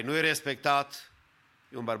care nu e respectat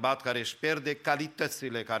e un bărbat care își pierde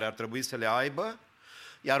calitățile care ar trebui să le aibă,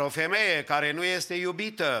 iar o femeie care nu este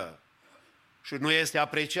iubită și nu este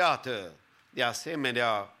apreciată, de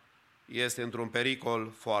asemenea, este într-un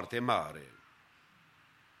pericol foarte mare.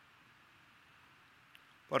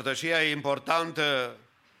 Părtășia e importantă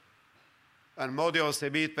în mod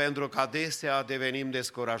deosebit pentru că adesea devenim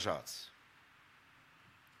descurajați.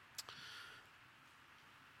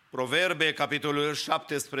 Proverbe, capitolul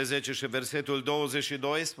 17 și versetul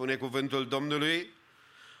 22, spune cuvântul Domnului: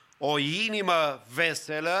 o inimă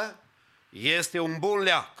veselă este un bun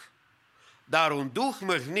leac, dar un duh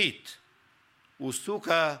mâhnit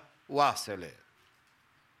usucă oasele.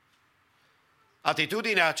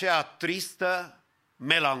 Atitudinea aceea tristă,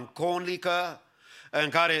 melancolică, în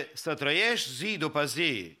care să trăiești zi după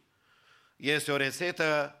zi, este o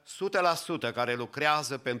rețetă 100% care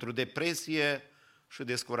lucrează pentru depresie și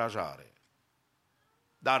descurajare.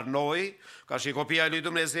 Dar noi, ca și copiii ai lui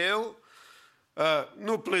Dumnezeu,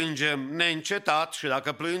 nu plângem neîncetat și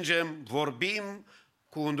dacă plângem, vorbim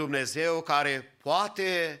cu un Dumnezeu care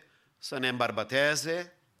poate să ne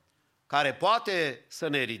îmbărbăteze, care poate să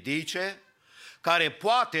ne ridice, care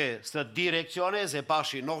poate să direcționeze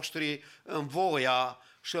pașii noștri în voia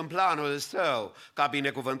și în planul Său, ca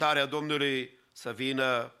binecuvântarea Domnului să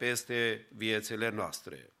vină peste viețile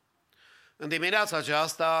noastre. În dimineața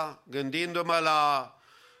aceasta, gândindu-mă la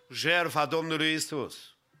jertfa Domnului Isus,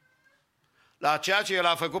 la ceea ce El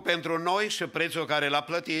a făcut pentru noi și prețul care L-a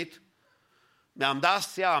plătit, mi-am dat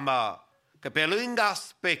seama că pe lângă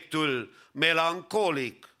aspectul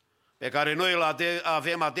melancolic pe care noi îl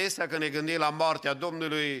avem adesea când ne gândim la moartea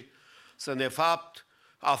Domnului,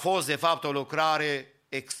 a fost de fapt o lucrare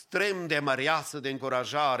extrem de măreață de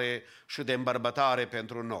încurajare și de îmbărbătare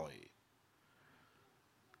pentru noi.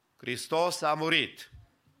 Hristos a murit,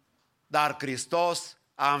 dar Hristos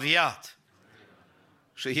a înviat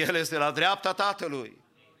și El este la dreapta Tatălui.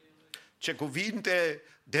 Ce cuvinte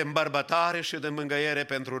de îmbărbătare și de mângâiere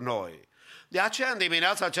pentru noi! De aceea, în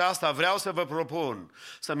dimineața aceasta, vreau să vă propun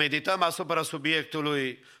să medităm asupra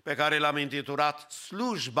subiectului pe care l-am intitulat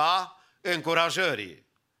Slujba încurajării.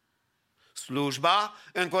 Slujba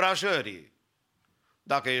încurajării.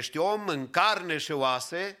 Dacă ești om în carne și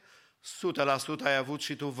oase, 100% ai avut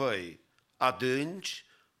și tu văi adânci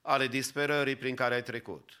ale disperării prin care ai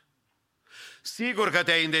trecut. Sigur că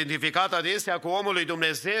te-ai identificat adesea cu omul lui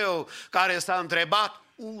Dumnezeu care s-a întrebat: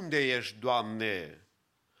 unde ești, Doamne?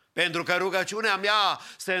 Pentru că rugăciunea mea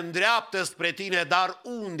se îndreaptă spre Tine, dar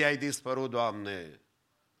unde ai dispărut, Doamne?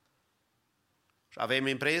 Și avem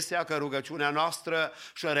impresia că rugăciunea noastră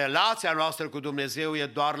și relația noastră cu Dumnezeu e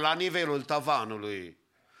doar la nivelul tavanului,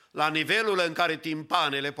 la nivelul în care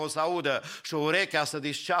timpanele pot să audă și urechea să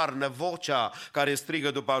discearnă vocea care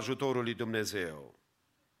strigă după ajutorul lui Dumnezeu.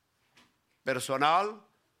 Personal,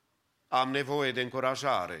 am nevoie de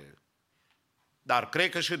încurajare. Dar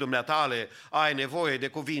cred că și dumneatale ai nevoie de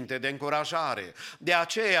cuvinte de încurajare. De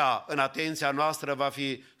aceea, în atenția noastră va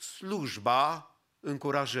fi slujba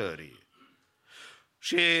încurajării.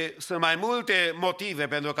 Și sunt mai multe motive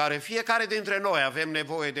pentru care fiecare dintre noi avem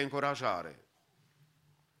nevoie de încurajare.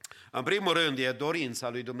 În primul rând, e dorința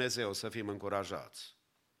lui Dumnezeu să fim încurajați.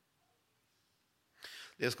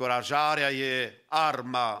 Descurajarea e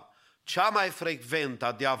arma cea mai frecventă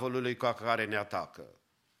a diavolului cu care ne atacă.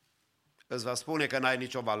 Îți va spune că n-ai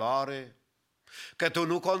nicio valoare, că tu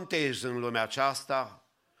nu contezi în lumea aceasta.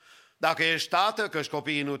 Dacă ești tată, că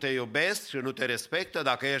copiii nu te iubesc și nu te respectă,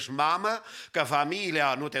 dacă ești mamă, că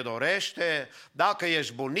familia nu te dorește, dacă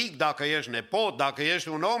ești bunic, dacă ești nepot, dacă ești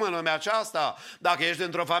un om în lumea aceasta, dacă ești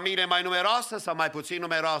într-o familie mai numeroasă sau mai puțin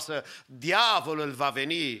numeroasă, diavolul va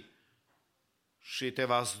veni și te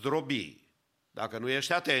va zdrobi. Dacă nu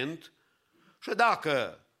ești atent și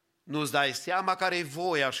dacă nu-ți dai seama care e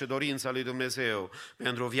voia și dorința lui Dumnezeu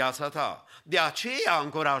pentru viața ta. De aceea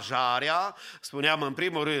încurajarea, spuneam în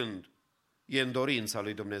primul rând, e în dorința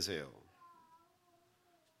lui Dumnezeu.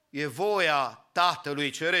 E voia Tatălui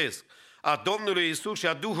Ceresc, a Domnului Iisus și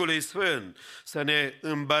a Duhului Sfânt să ne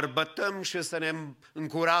îmbărbătăm și să ne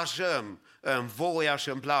încurajăm în voia și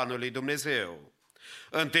în planul lui Dumnezeu.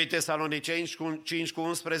 În 1 Tesaloniceni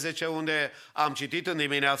 5:11, unde am citit în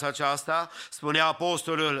dimineața aceasta, spunea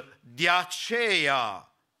apostolul: de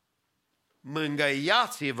aceea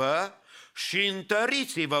mângâiați-vă și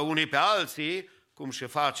întăriți-vă unii pe alții, cum și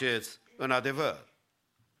faceți în adevăr.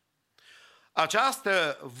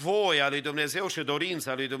 Această voie a lui Dumnezeu și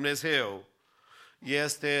dorința lui Dumnezeu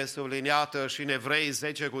este subliniată și în Evrei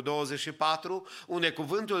 10:24, unde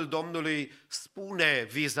cuvântul Domnului spune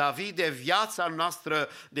vis-a-vis de viața noastră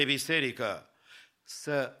de biserică,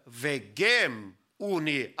 să veghem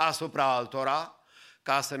unii asupra altora,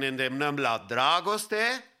 ca să ne îndemnăm la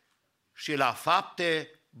dragoste și la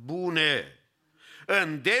fapte bune.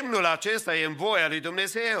 Îndemnul acesta e în voia lui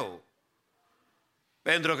Dumnezeu,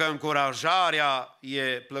 pentru că încurajarea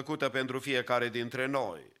e plăcută pentru fiecare dintre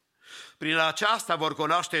noi. Prin aceasta vor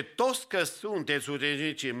cunoaște toți că sunteți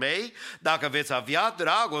ucenicii mei, dacă veți avea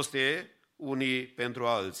dragoste unii pentru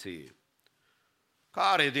alții.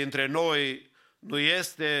 Care dintre noi nu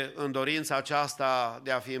este în dorința aceasta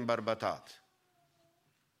de a fi îmbărbătat?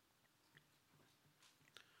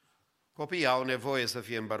 Copiii au nevoie să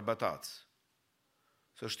fie îmbărbătați,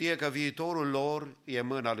 să știe că viitorul lor e în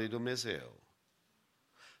mâna lui Dumnezeu.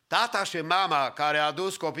 Tata și mama care a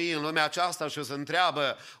adus copiii în lumea aceasta și se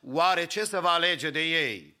întreabă oare ce să va alege de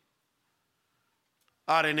ei,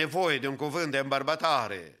 are nevoie de un cuvânt de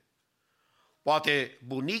îmbărbătare. Poate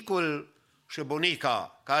bunicul și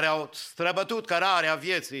bunica care au străbătut cărarea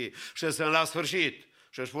vieții și sunt la sfârșit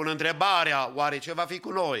și își pun întrebarea oare ce va fi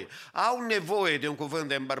cu noi, au nevoie de un cuvânt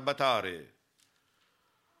de îmbărbătare.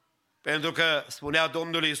 Pentru că spunea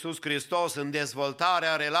Domnul Iisus Hristos în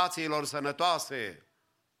dezvoltarea relațiilor sănătoase,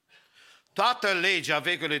 toată legea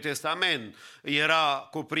Vechiului Testament era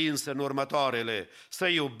cuprinsă în următoarele: să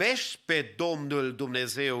iubești pe Domnul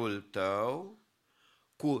Dumnezeul tău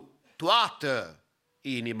cu toată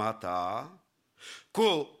inima ta,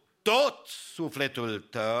 cu tot sufletul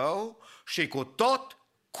tău și cu tot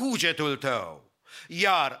cugetul tău.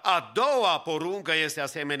 Iar a doua poruncă este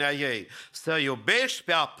asemenea ei: să iubești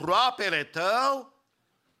pe aproapele tău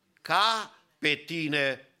ca pe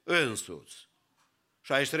tine însuți.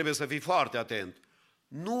 Și aici trebuie să fii foarte atent.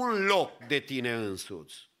 Nu în loc de tine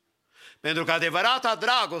însuți. Pentru că adevărata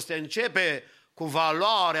dragoste începe cu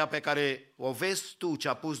valoarea pe care o vezi tu ce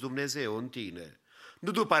a pus Dumnezeu în tine.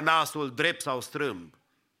 Nu după nasul drept sau strâmb,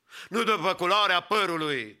 nu după culoarea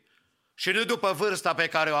părului și nu după vârsta pe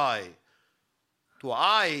care o ai. Tu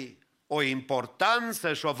ai o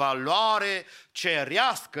importanță și o valoare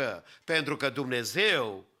cerească, pentru că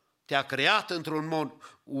Dumnezeu te-a creat într-un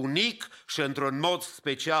mod unic și într-un mod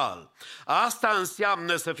special. Asta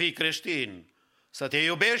înseamnă să fii creștin, să te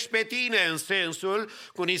iubești pe tine în sensul,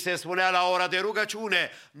 cum ni se spunea la ora de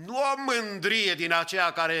rugăciune, nu o mândrie din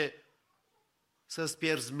aceea care să-ți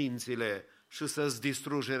pierzi mințile și să-ți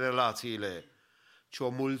distrugi relațiile, ci o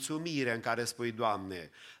mulțumire în care spui: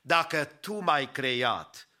 Doamne, dacă Tu m-ai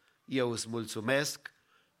creat, eu îți mulțumesc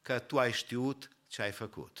că Tu ai știut ce ai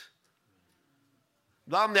făcut.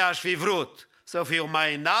 Doamne, aș fi vrut să fiu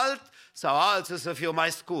mai înalt sau alții să fiu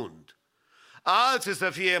mai scund, alții să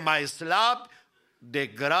fie mai slabi, de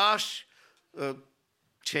grași.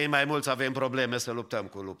 Cei mai mulți avem probleme să luptăm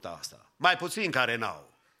cu lupta asta, mai puțin care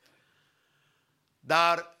n-au.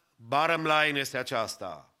 Dar bottom line este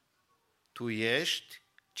aceasta: tu ești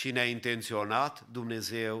cine a intenționat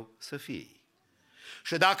Dumnezeu să fii.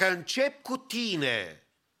 Și dacă începi cu tine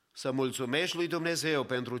să mulțumești lui Dumnezeu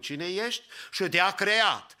pentru cine ești și te-a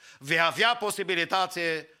creat, vei avea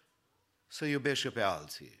posibilitate să iubești și pe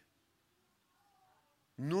alții.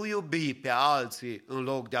 Nu iubi pe alții în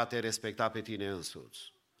loc de a te respecta pe tine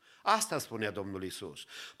însuți. Asta spunea Domnul Iisus.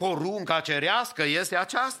 Porunca cerească este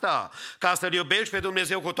aceasta: ca să-L iubești pe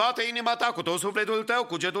Dumnezeu cu toată inima ta, cu tot sufletul tău, cu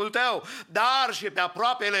cugetul tău, dar și pe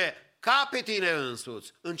aproapele ca pe tine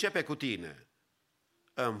însuți. Începe cu tine,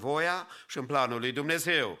 în voia și în planul lui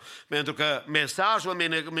Dumnezeu. Pentru că mesajul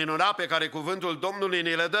minunat pe care cuvântul Domnului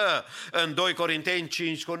ne le dă în 2 Corinteni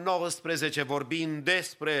 5:19, vorbind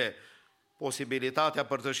despre posibilitatea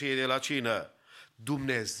părtășiei de la cină: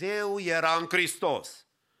 Dumnezeu era în Hristos,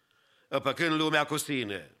 împăcând lumea cu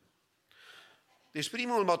sine. Deci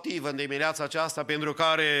primul motiv în dimineața aceasta pentru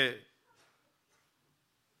care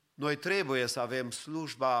noi trebuie să avem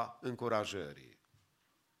slujba încurajării.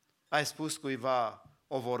 Ai spus cuiva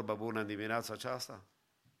o vorbă bună în dimineața aceasta?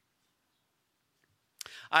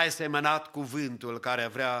 Ai semănat cuvântul care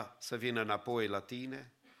vrea să vină înapoi la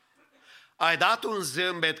tine? Ai dat un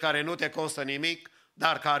zâmbet care nu te costă nimic,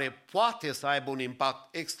 dar care poate să aibă un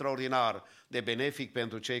impact extraordinar de benefic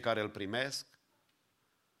pentru cei care îl primesc?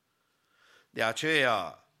 De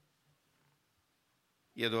aceea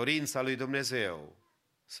e dorința lui Dumnezeu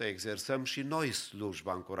să exersăm și noi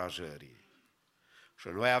slujba încurajării. Și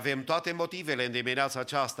noi avem toate motivele în dimineața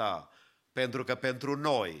aceasta, pentru că pentru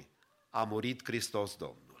noi a murit Hristos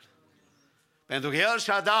Domnul. Pentru că El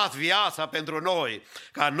și-a dat viața pentru noi,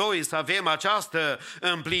 ca noi să avem această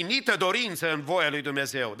împlinită dorință în voia lui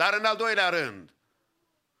Dumnezeu. Dar în al doilea rând,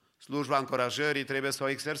 slujba încurajării trebuie să o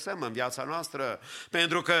exersăm în viața noastră,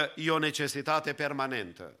 pentru că e o necesitate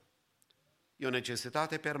permanentă. E o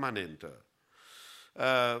necesitate permanentă.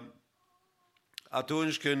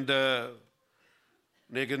 Atunci când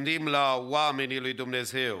ne gândim la oamenii lui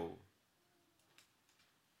Dumnezeu,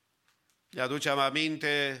 ne aducem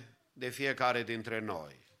aminte de fiecare dintre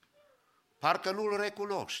noi. Parcă nu-L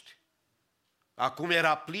recunoști. Acum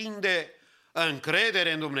era plin de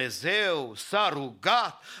încredere în Dumnezeu, s-a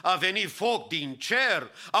rugat, a venit foc din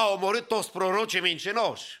cer, a omorât toți prorocii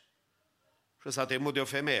mincinoși. Și s-a temut de o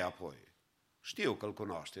femeie apoi. Știu că îl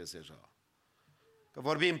cunoașteți deja. Că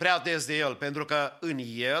vorbim prea des de el, pentru că în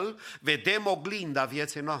el vedem oglinda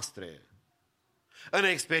vieții noastre. În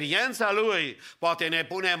experiența lui poate ne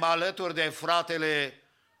punem alături de fratele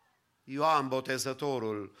Ioan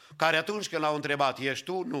Botezătorul, care atunci când l-au întrebat, ești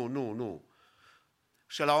tu? Nu.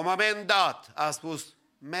 Și la un moment dat a spus,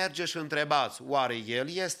 merge și întrebați, oare el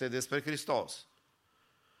este despre Hristos?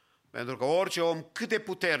 Pentru că orice om, cât de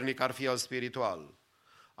puternic ar fi el spiritual,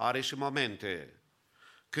 are și momente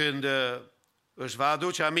când își va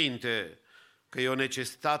aduce aminte că e o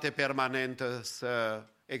necesitate permanentă să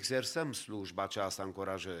exersăm slujba aceasta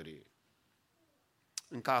încurajării.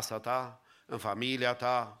 În casa ta, în familia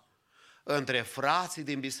ta, între frații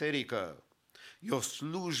din biserică, e o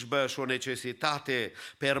slujbă și o necesitate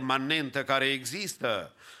permanentă care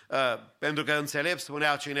există, pentru că înțelept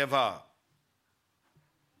spunea cineva,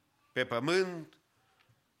 pe pământ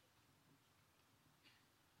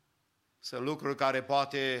sunt lucruri care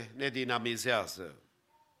poate ne dinamizează.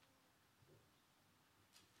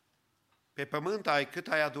 Pe pământ ai cât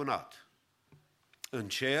ai adunat, în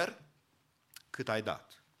cer cât ai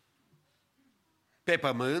dat. Pe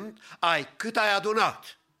pământ ai cât ai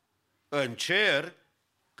adunat, în cer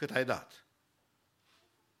cât ai dat.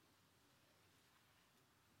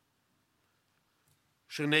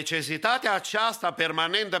 Și necesitatea aceasta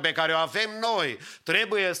permanentă pe care o avem noi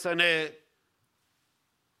trebuie să ne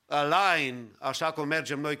align, așa cum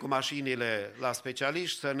mergem noi cu mașinile la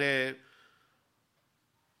specialiști, să ne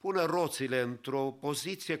pună roțile într-o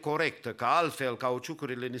poziție corectă, că altfel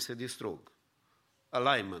cauciucurile ni se distrug.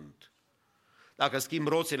 Alignment. Dacă schimbi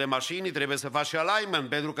roțile mașinii, trebuie să faci și alignment,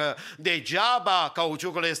 pentru că degeaba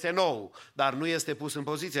cauciucul este nou, dar nu este pus în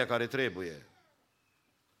poziția care trebuie.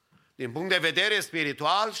 Din punct de vedere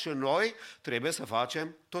spiritual și noi trebuie să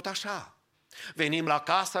facem tot așa. Venim la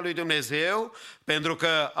casa lui Dumnezeu pentru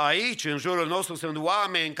că aici, în jurul nostru, sunt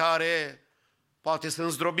oameni care poate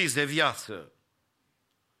sunt zdrobiți de viață.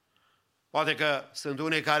 Poate că sunt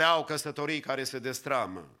unii care au căsătorii care se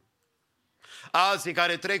destramă. Alții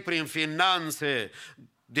care trec prin finanțe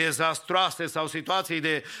dezastroase sau situații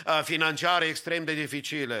de financiare extrem de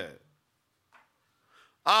dificile.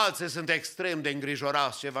 Alții sunt extrem de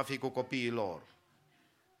îngrijorați ce va fi cu copiii lor.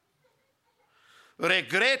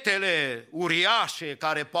 Regretele uriașe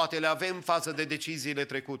care poate le avem față de deciziile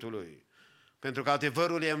trecutului. Pentru că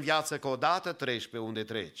adevărul e în viață că odată treci pe unde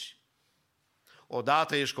treci.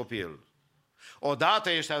 Odată ești copil. Odată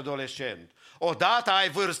ești adolescent. Odată ai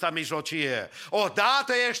vârsta mijlocie.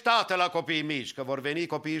 Odată ești tată la copii mici, că vor veni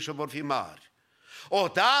copiii și vor fi mari.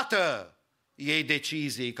 Odată iei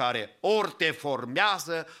decizii care ori te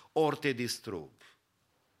formează, ori te distrug.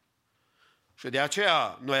 Și de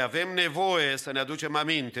aceea noi avem nevoie să ne aducem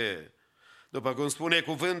aminte, după cum spune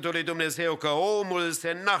cuvântul lui Dumnezeu, că omul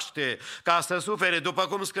se naște ca să sufere, după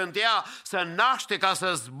cum scântea, se naște ca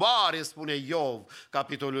să zboare, spune Iov,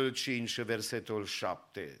 capitolul 5, versetul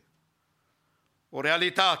 7. O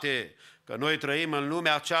realitate că noi trăim în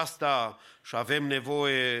lumea aceasta și avem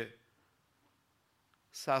nevoie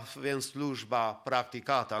să avem slujba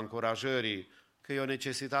practicată a încurajării, că e o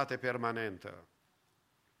necesitate permanentă.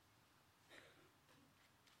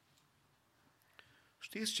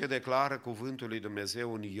 Știți ce declară cuvântul lui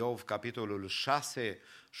Dumnezeu în Iov, capitolul 6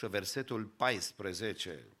 și versetul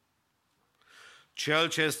 14? Cel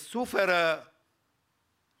ce suferă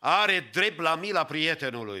are drept la mila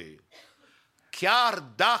prietenului, chiar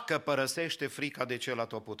dacă părăsește frica de cel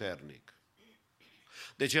atotputernic.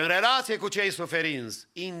 Deci în relație cu cei suferinți,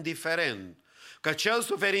 indiferent că cel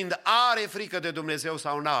suferind are frică de Dumnezeu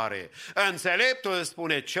sau nu are, înțeleptul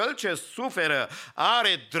spune, cel ce suferă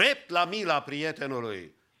are drept la mila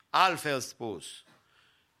prietenului. Altfel spus,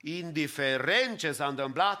 indiferent ce s-a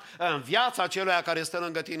întâmplat în viața celuia care stă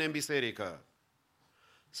lângă tine în biserică,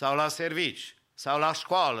 sau la servici, sau la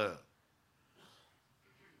școală,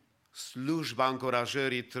 slujba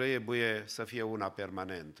încurajării trebuie să fie una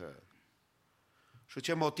permanentă. și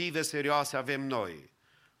ce motive serioase avem noi,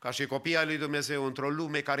 ca și copiii ai lui Dumnezeu, într-o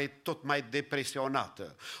lume care e tot mai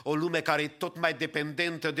depresionată, o lume care e tot mai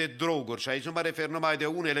dependentă de droguri, și aici nu mă refer numai de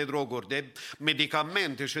unele droguri, de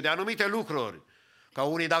medicamente și de anumite lucruri, ca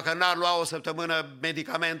unii dacă n-ar lua o săptămână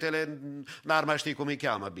medicamentele, n-ar mai ști cum îi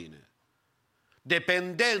cheamă bine.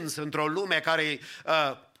 Dependenți într-o lume care e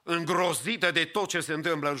îngrozită de tot ce se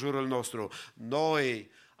întâmplă în jurul nostru.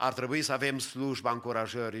 Noi ar trebui să avem slujba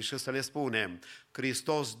încurajării și să le spunem: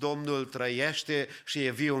 Hristos Domnul trăiește și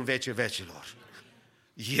e viu în vecii vecilor.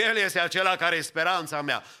 El este acela care e speranța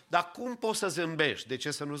mea. Dar cum poți să zâmbești? De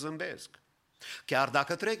ce să nu zâmbesc? Chiar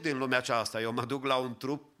dacă trec din lumea aceasta, eu mă duc la un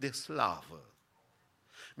trup de slavă.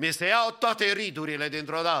 Mi se iau toate ridurile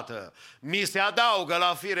dintr-o dată. Mi se adaugă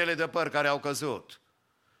la firele de păr care au căzut.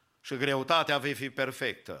 Și greutatea va fi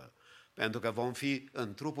perfectă, pentru că vom fi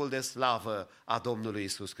în trupul de slavă a Domnului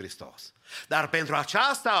Iisus Hristos. Dar pentru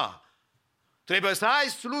aceasta trebuie să ai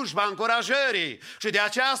slujba încurajării. Și de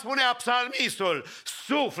aceea spunea psalmistul: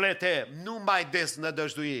 suflete, nu mai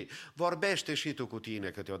desnădăjdui. Vorbește și tu cu tine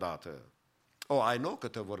câteodată. I know că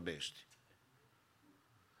te vorbești.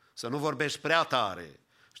 Să nu vorbești prea tare.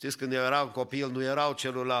 Știți, când eu eram copil, nu erau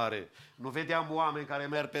celulare. Nu vedeam oameni care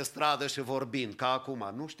merg pe stradă și vorbind, ca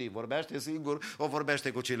acum. Nu știi, vorbește singur, o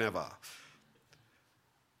vorbește cu cineva.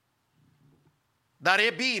 Dar e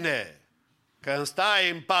bine când stai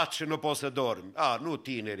în pat și nu poți să dormi. Nu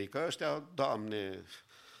tinerii, că ăștia, Doamne,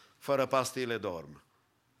 fără pastile dorm.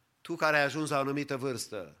 Tu care ai ajuns la o anumită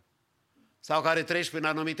vârstă sau care treci prin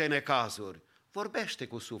anumite necazuri, vorbește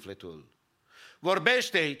cu sufletul.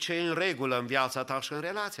 Vorbește ce e în regulă în viața ta și în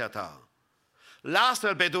relația ta.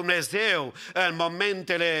 Lasă-L pe Dumnezeu în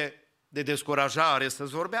momentele de descurajare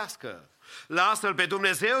să-ți vorbească. Lasă-L pe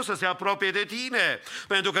Dumnezeu să se apropie de tine,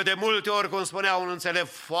 pentru că de multe ori, cum spunea un înțelept,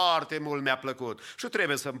 foarte mult mi-a plăcut și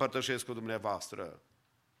trebuie să împărtășesc cu dumneavoastră.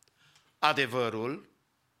 Adevărul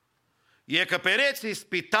e că pereții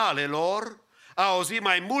spitalelor au auzit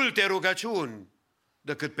mai multe rugăciuni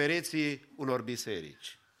decât pereții unor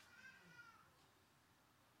biserici.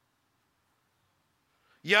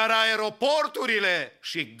 Iar aeroporturile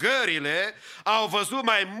și gările au văzut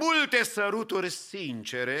mai multe săruturi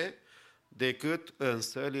sincere decât în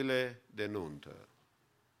sălile de nuntă.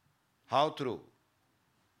 How true!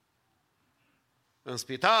 În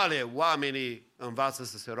spitale oamenii învață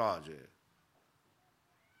să se roage.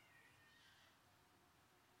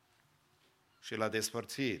 Și la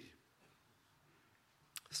despărțiri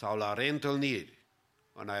sau la reîntâlniri,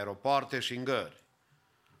 în aeroporte și în gări,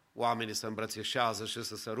 oamenii se îmbrățișează și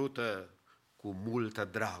se sărută cu multă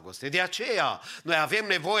dragoste. De aceea, noi avem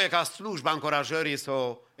nevoie ca slujba încurajării să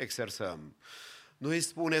o exersăm. Nu-i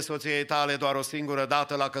spune soției tale doar o singură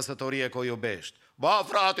dată la căsătorie că o iubești. Ba,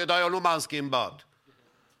 frate, dar eu nu m-am schimbat.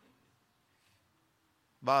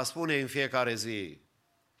 Ba, spune în fiecare zi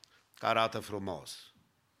că arată frumos.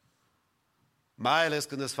 Mai ales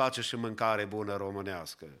când îți face și mâncare bună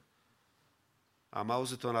românească. Am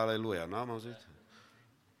auzit un aleluia, n-am auzit?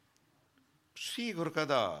 Sigur că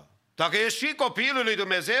da. Dacă ești și copilul lui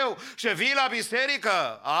Dumnezeu și vii la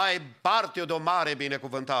biserică, ai parte de o mare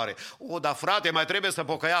binecuvântare. Dar frate, mai trebuie să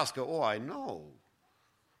pocăiască. I know.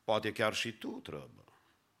 Poate chiar și tu trebuie.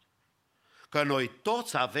 Că noi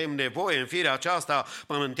toți avem nevoie în firea aceasta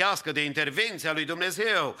pământească de intervenția lui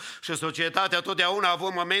Dumnezeu. Și societatea totdeauna a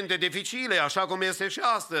avut momente dificile, așa cum este și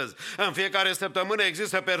astăzi. În fiecare săptămână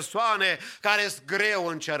există persoane care sunt greu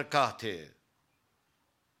încercate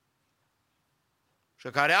și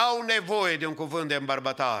care au nevoie de un cuvânt de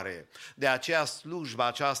îmbărbătare. De aceea slujba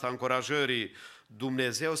aceasta încurajării,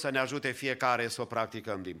 Dumnezeu să ne ajute fiecare să o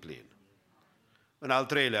practicăm din plin. În al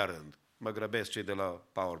treilea rând, mă grăbesc cei de la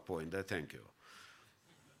PowerPoint, de thank you.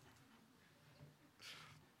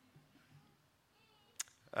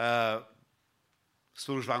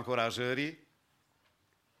 Slujba încurajării,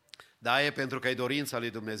 da, e pentru că e dorința lui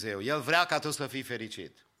Dumnezeu. El vrea ca tu să fii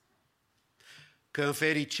fericit. Când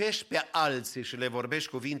fericești pe alții și le vorbești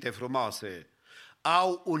cuvinte frumoase,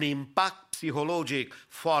 au un impact psihologic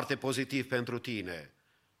foarte pozitiv pentru tine,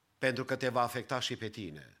 pentru că te va afecta și pe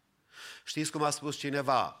tine. Știți cum a spus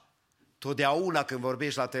cineva? Totdeauna când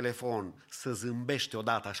vorbești la telefon, să zâmbești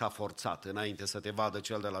odată așa forțat înainte să te vadă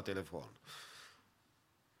cel de la telefon.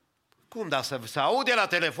 Cum, da, să se aude la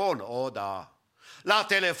telefon? Da. La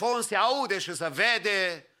telefon se aude și se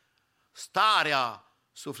vede starea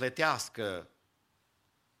sufletească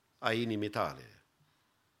a inimii tale.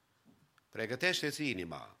 Pregătește-ți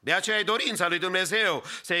inima. De aceea e dorința lui Dumnezeu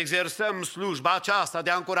să exersăm slujba aceasta de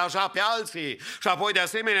a încuraja pe alții și apoi de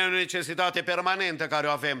asemenea o necesitate permanentă care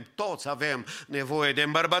o avem. Toți avem nevoie de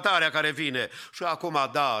îmbărbătarea care vine. Și acum,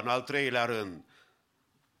 da, în al treilea rând,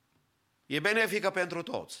 e benefică pentru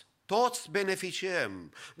toți. Toți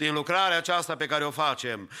beneficiem din lucrarea aceasta pe care o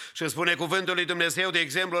facem. Și spune cuvântul lui Dumnezeu, de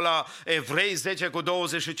exemplu, la Evrei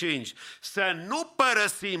 10:25, să nu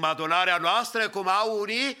părăsim adunarea noastră cum au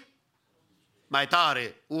unii, mai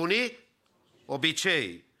tare, unii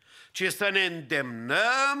obicei, ci să ne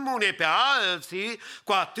îndemnăm unii pe alții,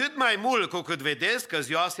 cu atât mai mult cu cât vedeți că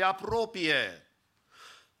ziua se apropie.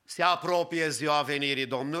 Se apropie ziua venirii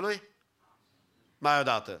Domnului? Mai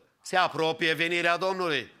odată. Se apropie venirea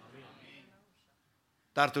Domnului.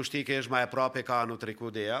 Dar tu știi că ești mai aproape ca anul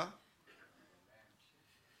trecut de ea?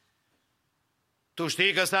 Tu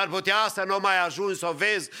știi că s-ar putea să nu mai ajungi să o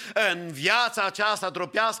vezi în viața aceasta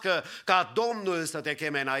trupească ca Domnul să te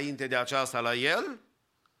cheme înainte de aceasta la El?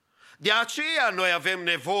 De aceea noi avem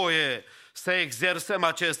nevoie să exersăm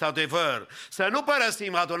acest adevăr, să nu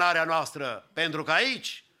părăsim adunarea noastră, pentru că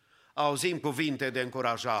aici auzim cuvinte de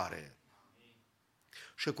încurajare.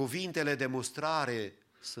 Și cuvintele de mustrare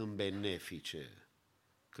sunt benefice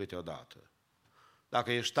câteodată.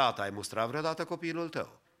 Dacă ești tată, ai mustrat vreodată copilul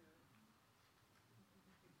tău?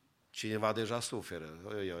 Cineva deja suferă.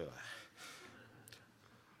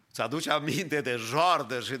 Ți-aduce aminte de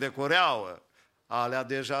joardă și de cureaua? Alea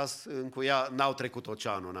deja n-au trecut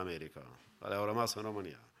oceanul în America. Alea au rămas în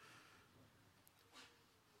România.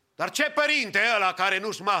 Dar ce părinte e ăla care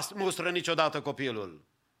nu-și mustră niciodată copilul?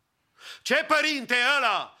 Ce părinte e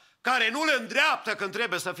ăla care nu-l îndreaptă când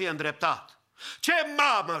trebuie să fie îndreptat? Ce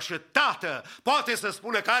mamă și tată poate să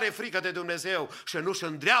spună că are frică de Dumnezeu și nu-și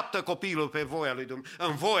îndreaptă copilul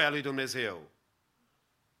în voia lui Dumnezeu?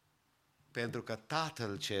 Pentru că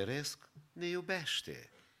Tatăl Ceresc ne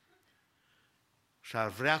iubește și ar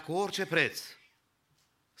vrea cu orice preț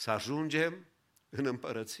să ajungem în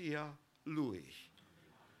împărăția Lui.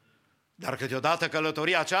 Dar câteodată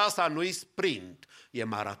călătoria aceasta nu-i sprint, e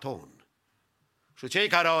maraton. Și cei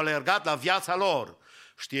care au alergat la viața lor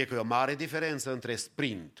știe că e o mare diferență între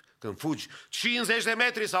sprint, când fugi 50 de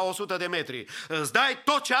metri sau 100 de metri. Îți dai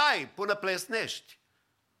tot ce ai până plesnești.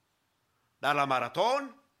 Dar la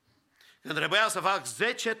maraton, când trebuia să fac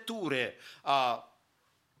 10 ture a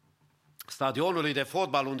stadionului de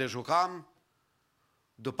fotbal unde jucam,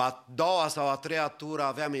 după a doua sau a treia tură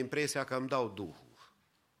aveam impresia că îmi dau duhul.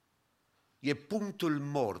 E punctul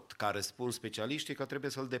mort care spun specialiștii că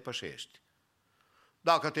trebuie să-l depășești.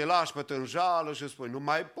 Dacă te lași pe tânjală și spui, nu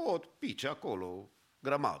mai pot, pici acolo,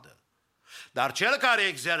 grămadă. Dar cel care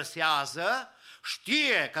exersează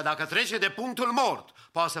știe că dacă trece de punctul mort,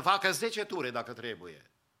 poate să facă 10 ture dacă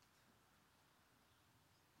trebuie.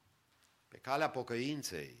 Pe calea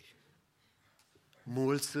pocăinței,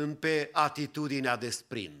 mulți sunt pe atitudinea de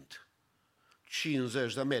sprint.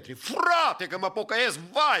 50 de metri, frate că mă pocăiesc,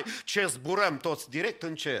 vai, ce zburăm toți direct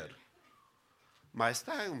în cer. Mai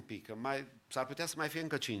stai un pic, că s-ar putea să mai fie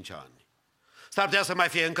încă 5 ani. S-ar putea să mai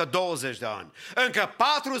fie încă 20 de ani, încă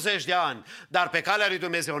 40 de ani, dar pe calea lui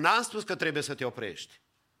Dumnezeu n-am spus că trebuie să te oprești.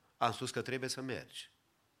 Am spus că trebuie să mergi.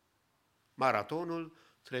 Maratonul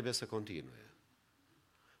trebuie să continue.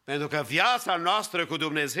 Pentru că viața noastră cu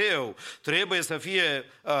Dumnezeu trebuie să fie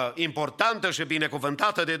importantă și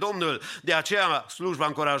binecuvântată de Domnul. De aceea slujba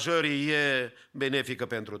încurajării e benefică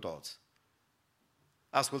pentru toți.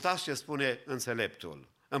 Ascultați ce spune înțeleptul.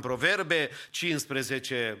 În Proverbe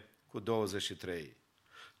 15:23.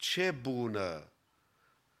 Ce bună!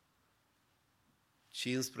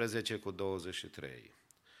 15:23.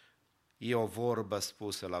 E o vorbă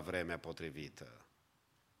spusă la vremea potrivită.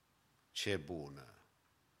 Ce bună!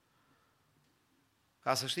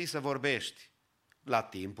 Ca să știi să vorbești la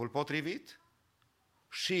timpul potrivit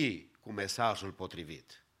și cu mesajul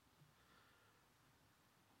potrivit.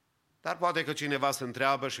 Dar poate că cineva se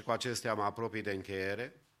întreabă, și cu acestea mă apropii de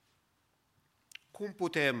încheiere, cum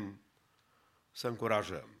putem să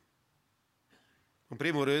încurajăm? În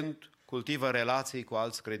primul rând, cultivă relații cu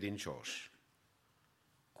alți credincioși,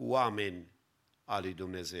 cu oameni al lui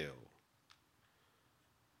Dumnezeu.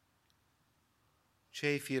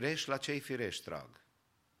 Cei firești la cei firești trag.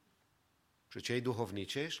 Și cei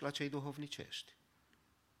duhovnicești la cei duhovnicești.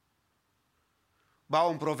 Ba,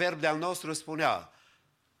 un proverb de-al nostru spunea,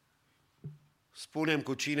 spune-mi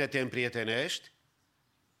cu cine te împrietenești,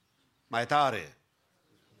 mai tare,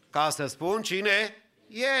 ca să spun cine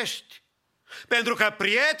ești. Pentru că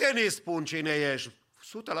prietenii spun cine ești,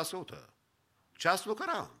 100%. Just look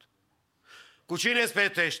around. Cu cine îți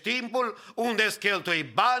petești timpul, unde îți cheltui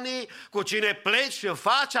banii, cu cine pleci și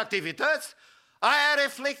faci activități, aia e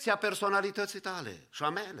reflecția personalității tale și a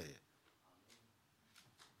mele.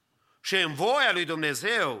 Și în voia lui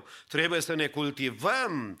Dumnezeu trebuie să ne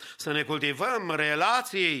cultivăm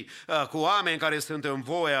relații cu oameni care sunt în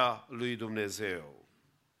voia lui Dumnezeu.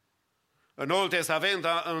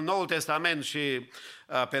 În Noul Testament și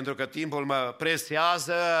pentru că timpul mă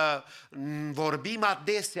presează, vorbim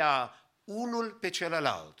adesea unul pe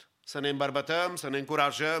celălalt. Să ne îmbărbătăm, să ne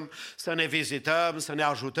încurajăm, să ne vizităm, să ne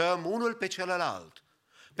ajutăm unul pe celălalt.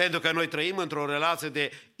 Pentru că noi trăim într-o relație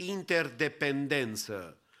de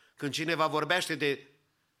interdependență. Când cineva vorbește de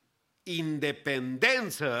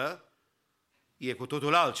independență, e cu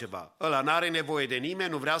totul altceva. Ăla n-are nevoie de nimeni,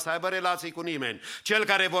 nu vrea să aibă relații cu nimeni. Cel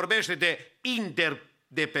care vorbește de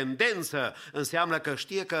interdependență înseamnă că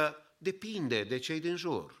știe că depinde de cei din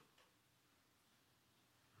jur.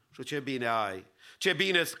 Și ce bine ai, ce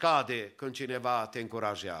bine îți cade când cineva te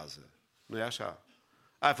încurajează. Nu-i așa?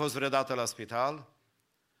 Ai fost vreodată la spital?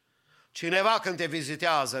 Cineva când te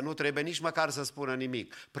vizitează nu trebuie nici măcar să spună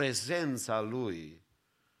nimic. Prezența lui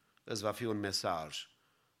îți va fi un mesaj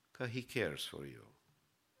că he cares for you.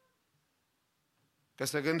 Că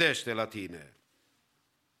se gândește la tine.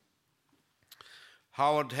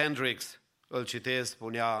 Howard Hendricks, îl citesc,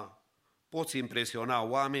 spunea, poți impresiona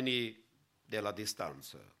oamenii de la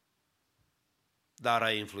distanță, dar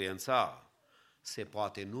a influența se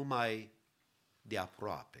poate numai de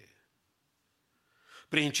aproape.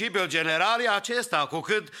 Principiul general e acesta, cu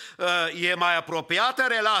cât e mai apropiată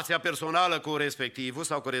relația personală cu respectivul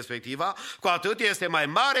sau cu respectiva, cu atât este mai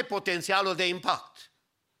mare potențialul de impact.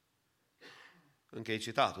 Închei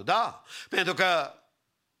citatul. Da, pentru că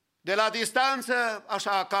de la distanță,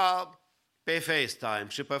 așa ca pe FaceTime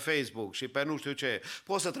și pe Facebook și pe nu știu ce,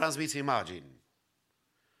 poți să transmiți imagini.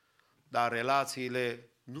 Dar relațiile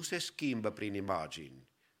nu se schimbă prin imagini,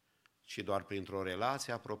 ci doar printr-o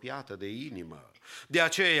relație apropiată de inimă. De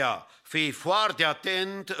aceea, fii foarte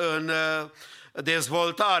atent în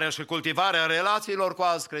dezvoltarea și cultivarea relațiilor cu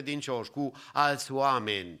alți credincioși, cu alți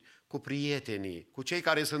oameni, cu prietenii, cu cei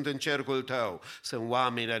care sunt în cercul tău. Sunt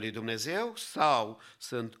oameni ai lui Dumnezeu sau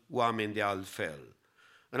sunt oameni de altfel?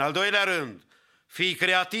 În al doilea rând, fii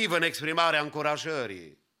creativ în exprimarea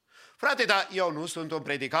încurajării. Frate, dar eu nu sunt un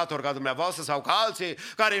predicator ca dumneavoastră sau ca alții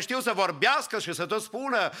care știu să vorbească și să tot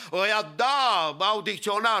spună, ăia da, au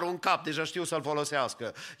dicționarul în cap, deja știu să-l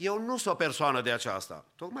folosească. Eu nu sunt o persoană de aceasta,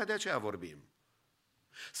 tocmai de aceea vorbim.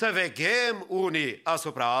 Să veghem unii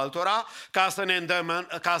asupra altora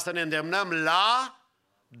ca să ne îndemnăm la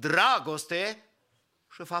dragoste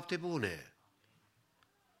și fapte bune.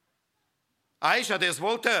 Aici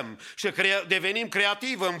dezvoltăm și devenim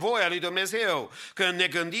creativi în voia lui Dumnezeu. Când ne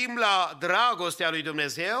gândim la dragostea lui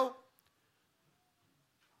Dumnezeu,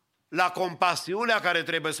 la compasiunea care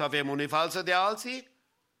trebuie să avem unii față de alții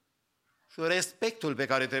și respectul pe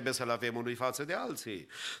care trebuie să-l avem unii față de alții.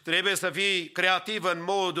 Trebuie să fii creativ în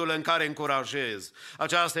modul în care încurajezi.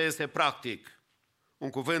 Aceasta este practic un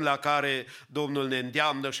cuvânt la care Domnul ne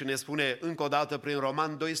îndeamnă și ne spune încă o dată prin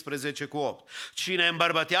Roman 12:8. Cine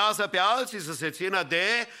îmbărbătează pe alții să se țină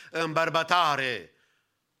de îmbărbătare.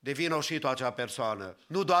 Devină și tu acea persoană.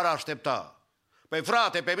 Nu doar aștepta. Păi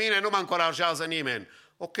frate, pe mine nu mă încurajează nimeni.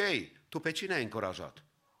 Ok, tu pe cine ai încurajat?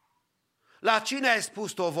 La cine ai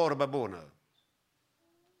spus tu o vorbă bună?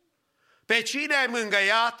 Pe cine ai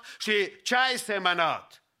mângâiat și ce ai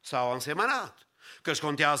semănat? Sau am semănat? Că-și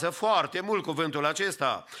contează foarte mult cuvântul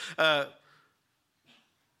acesta.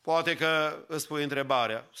 Poate că îți pui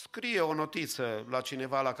întrebarea, scrie o notiță la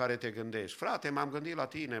cineva la care te gândești. Frate, m-am gândit la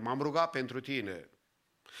tine, m-am rugat pentru tine.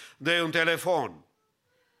 Dă-i un telefon.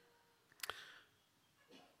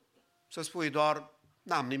 Să spui doar,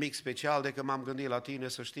 n-am nimic special decât m-am gândit la tine,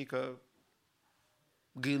 să știi că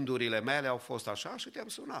gândurile mele au fost așa și te-am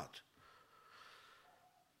sunat.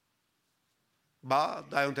 Ba,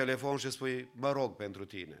 dai un telefon și spui, mă rog pentru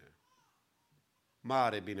tine.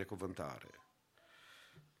 Mare binecuvântare.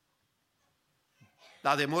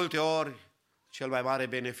 Dar de multe ori, cel mai mare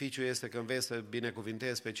beneficiu este când vezi să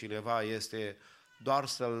binecuvintezi pe cineva, este doar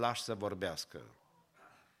să-l lași să vorbească.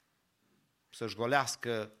 Să-și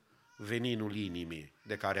golească veninul inimii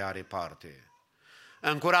de care are parte.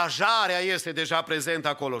 Încurajarea este deja prezentă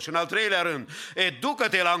acolo. Și în al treilea rând,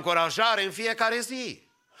 educă-te la încurajare în fiecare zi.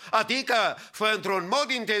 Adică, fă într-un mod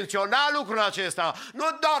intențional lucrul acesta, nu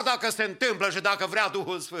doar dacă se întâmplă și dacă vrea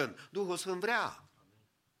Duhul Sfânt. Duhul Sfânt vrea.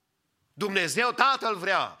 Dumnezeu Tatăl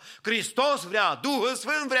vrea, Hristos vrea, Duhul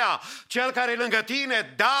Sfânt vrea. Cel care e lângă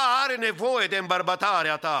tine, da, are nevoie de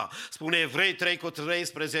îmbărbătarea ta. Spune Evrei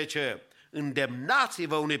 3:13,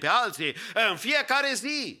 îndemnați-vă unii pe alții în fiecare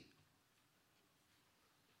zi.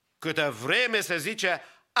 Câtă vreme se zice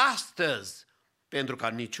astăzi, pentru ca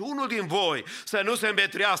niciunul din voi să nu se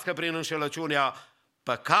îmbetrească prin înșelăciunea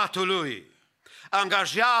păcatului.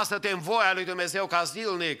 Angajează-te în voia lui Dumnezeu ca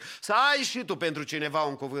zilnic, să ai și tu pentru cineva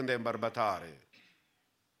un cuvânt de îmbărbătare.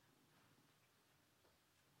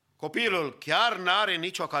 Copilul chiar n-are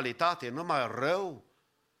nicio calitate, numai rău,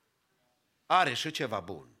 are și ceva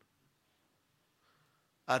bun.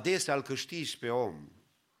 Adesea îl câștigi pe om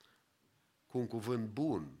cu un cuvânt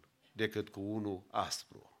bun decât cu unul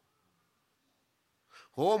aspru.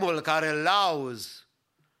 Omul care îl lauzi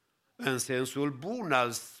în sensul bun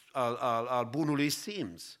al bunului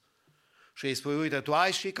simț și îi spui, uite, tu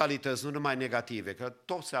ai și calități, nu numai negative, că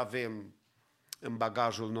toți avem în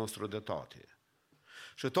bagajul nostru de toate.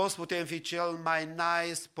 Și toți putem fi cel mai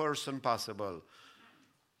nice person possible,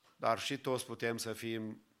 dar și toți putem să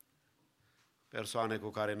fim persoane cu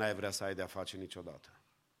care n-ai vrea să ai de-a face niciodată.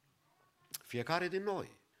 Fiecare din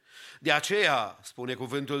noi. De aceea, spune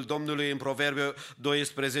cuvântul Domnului în Proverbe 12:25,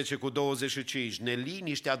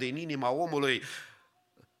 neliniștea din inima omului,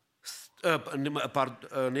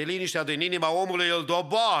 neliniștea din inima omului îl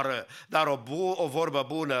doboară, dar o vorbă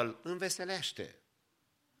bună îl înveselește.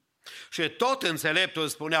 Și tot înțeleptul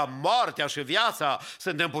spunea, moartea și viața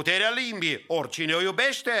sunt în puterea limbii, oricine o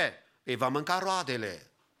iubește, îi va mânca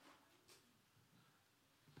roadele.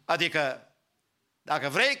 Adică, dacă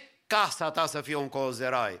vrei casa ta să fie un colț de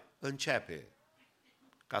rai, începe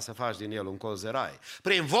ca să faci din el un colț de rai.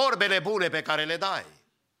 Prin vorbele bune pe care le dai,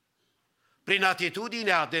 prin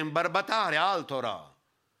atitudinea de îmbărbătare a altora,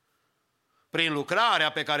 prin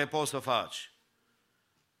lucrarea pe care poți să o faci.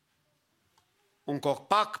 Un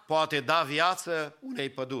copac poate da viață unei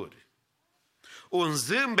păduri. Un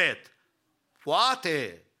zâmbet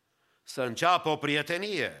poate să înceapă o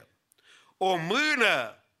prietenie. O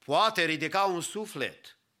mână poate ridica un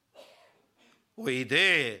suflet. O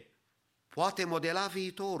idee poate modela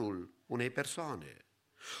viitorul unei persoane.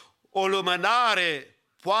 O lumânare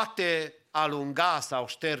poate alunga sau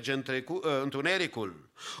șterge întunericul.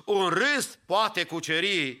 Un râs poate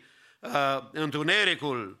cuceri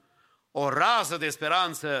întunericul. O rază de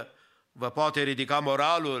speranță vă poate ridica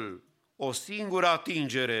moralul. O singură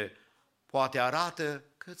atingere poate arată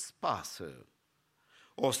cât-ți pasă.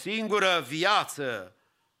 O singură viață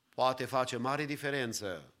poate face mare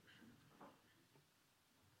diferență.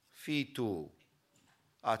 Fii tu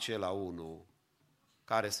acela unul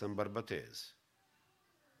care să îmbărbătezi,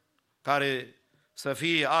 care să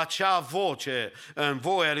fie acea voce în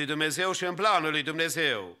voia lui Dumnezeu și în planul lui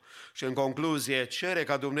Dumnezeu. Și în concluzie, cere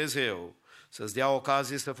ca Dumnezeu să-ți dea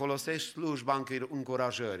ocazie să folosești slujba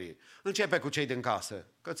încurajării. Începe cu cei din casă,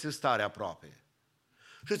 că ți-s tare aproape.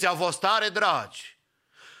 Și ți-au fost tare dragi.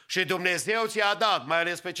 Și Dumnezeu ți-a dat, mai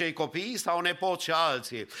ales pe cei copii sau nepoți și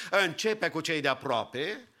alții. Începe cu cei de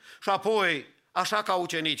aproape și apoi, așa ca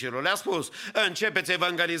ucenicilor, le-a spus, începeți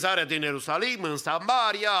evangelizarea din Ierusalim, în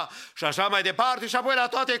Samaria și așa mai departe și apoi la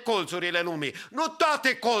toate colțurile lumii. Nu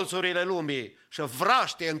toate colțurile lumii și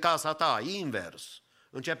vraște în casa ta, invers.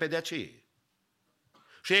 Începe de aici.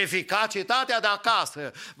 Și eficacitatea de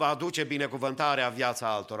acasă va aduce binecuvântarea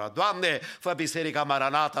viața altora. Doamne, fă Biserica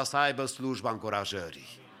Maranata să aibă slujba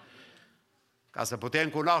încurajării. Ca să putem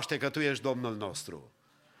cunoaște că Tu ești Domnul nostru.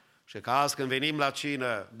 Și că azi când venim la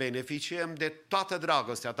cină, beneficiem de toată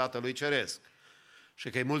dragostea Tatălui Ceresc. Și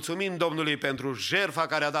că îi mulțumim Domnului pentru jertfa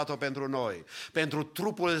care a dat-o pentru noi, pentru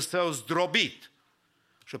trupul Său zdrobit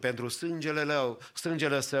și pentru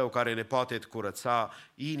sângele Său care ne poate curăța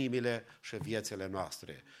inimile și viețile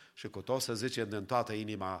noastre. Și cu tot să zicem din toată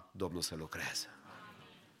inima, Domnul să lucreze.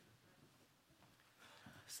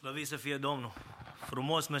 Slăvit să fie Domnul!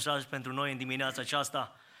 Frumos mesaj pentru noi în dimineața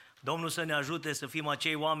aceasta. Domnul să ne ajute să fim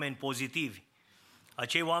acei oameni pozitivi,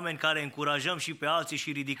 acei oameni care încurajăm și pe alții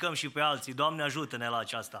și ridicăm și pe alții. Doamne, ajută-ne la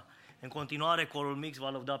aceasta. În continuare, corul mix va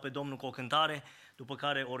lăuda pe Domnul cu o cântare, după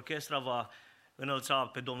care orchestra va înălța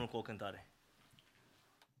pe Domnul cu o cântare.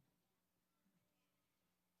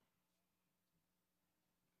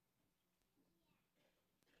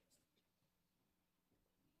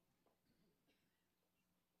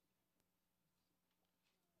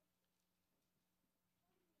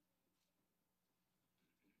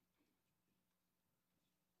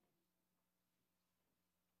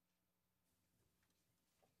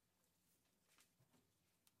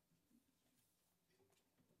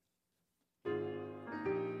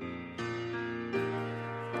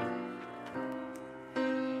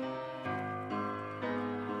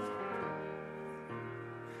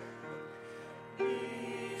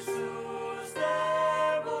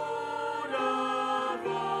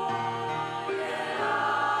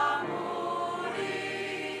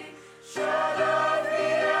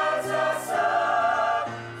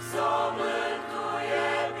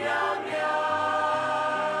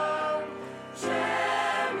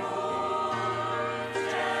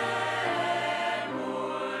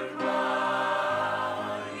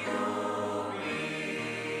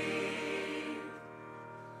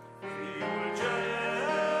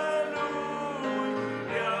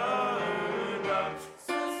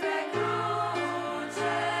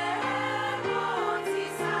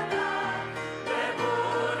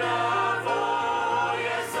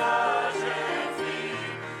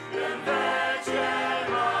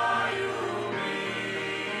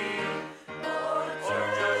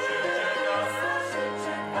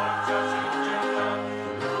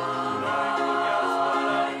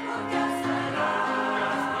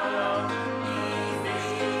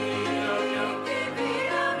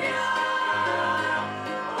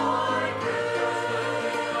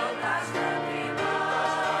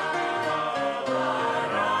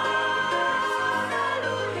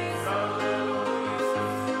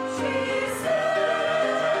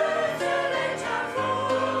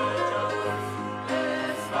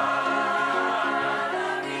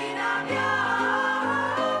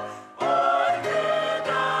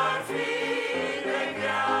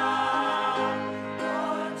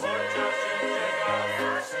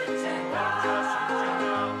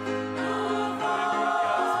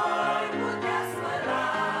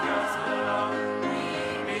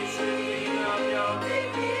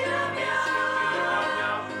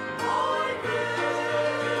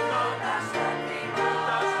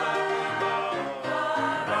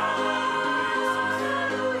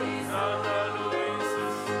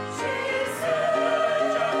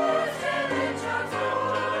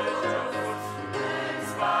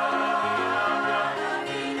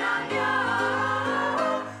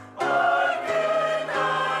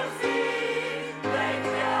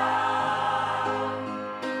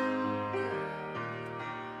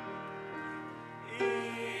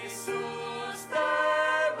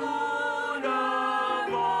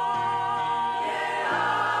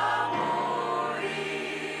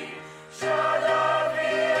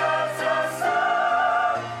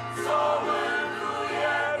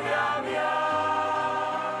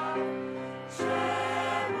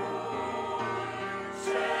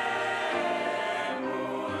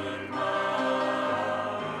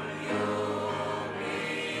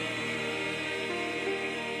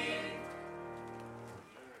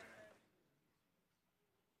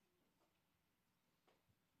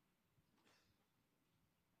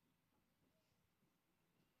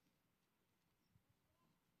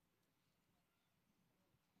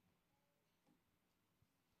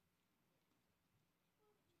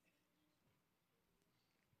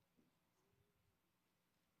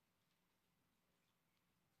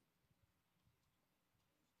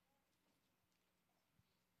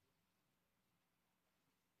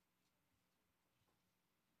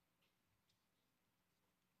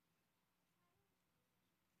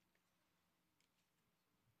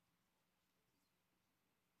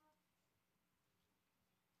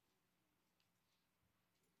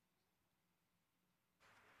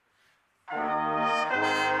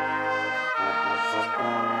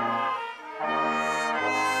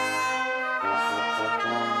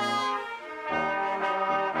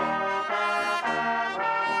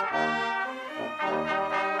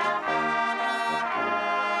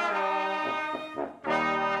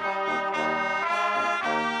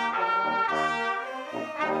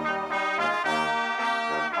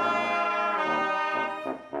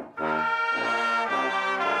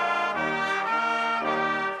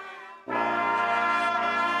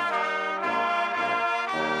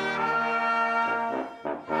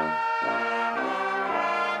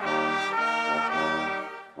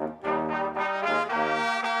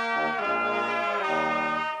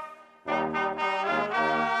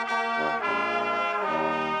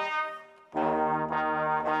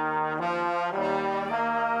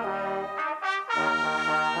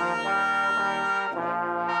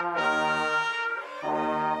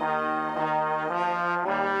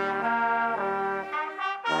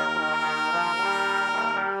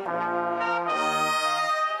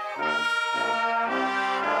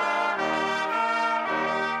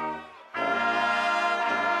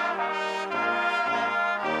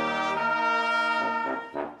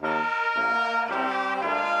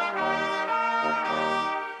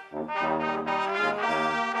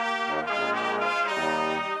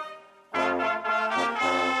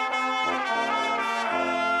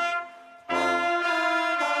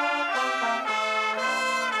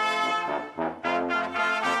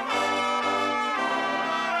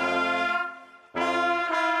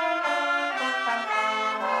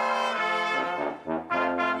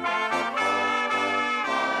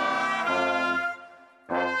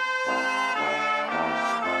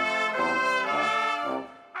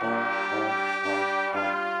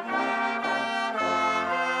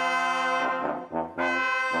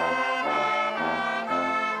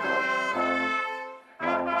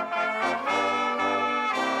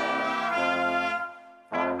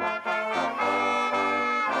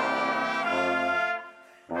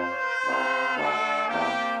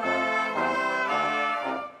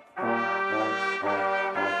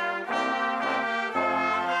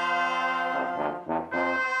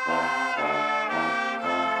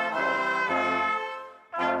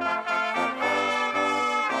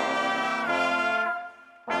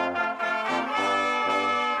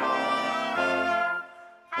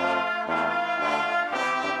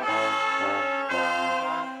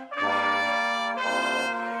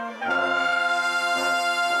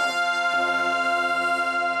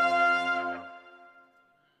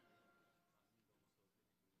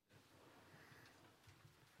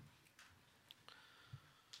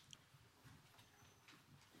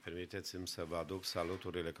 Permiteți-mi să vă aduc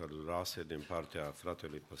saluturile călduroase din partea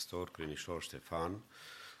fratelui păstor Crinișor Ștefan,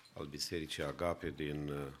 al Bisericii Agape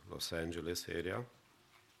din Los Angeles area,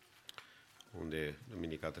 unde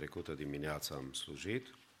duminica trecută dimineața am slujit.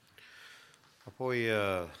 Apoi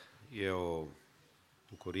e o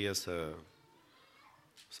bucurie să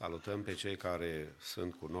salutăm pe cei care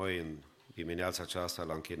sunt cu noi în dimineața aceasta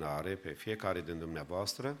la închinare, pe fiecare din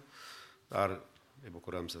dumneavoastră, dar ne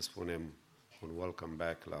bucurăm să spunem un welcome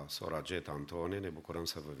back la sora Geta Antone, ne bucurăm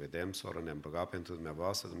să vă vedem, soră, ne-am rugat pentru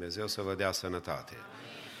dumneavoastră, Dumnezeu să vă dea sănătate.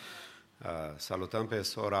 Salutăm pe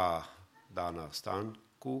sora Dana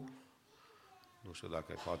Stancu, nu știu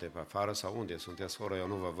dacă poate pe afară sau unde sunteți, soră, eu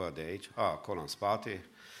nu vă văd de aici, acolo în spate,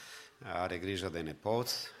 are grijă de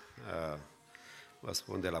nepoți, vă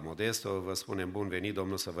spun de la Modesto, vă spunem bun venit,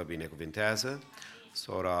 Domnul să vă binecuvintează.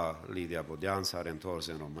 Sora Lidia Budean s-a reîntors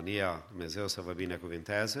în România, Dumnezeu să vă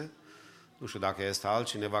binecuvintează. Nu știu dacă este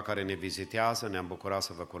altcineva care ne vizitează, ne-am bucurat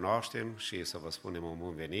să vă cunoaștem și să vă spunem un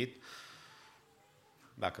bun venit.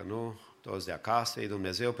 Dacă nu, toți de acasă,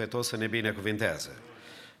 Dumnezeu pe toți să ne binecuvinteze.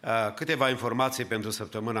 Câteva informații pentru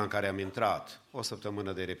săptămâna în care am intrat. O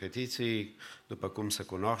săptămână de repetiții, după cum se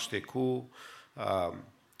cunoaște, cu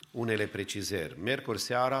unele precizări. Miercuri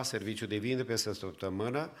seara, serviciu de vin de peste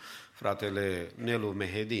săptămână, fratele Nelu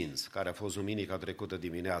Mehedinț, care a fost duminica trecută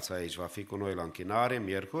dimineața aici, va fi cu noi la închinare,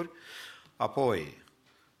 miercuri. Apoi,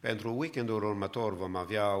 pentru weekendul următor vom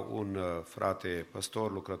avea un frate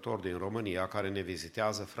păstor lucrător din România care ne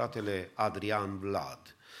vizitează, fratele Adrian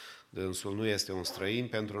Vlad. Dânsul nu este un străin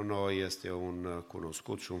pentru noi, este un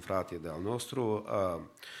cunoscut și un frate de-al nostru.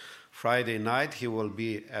 Friday night he will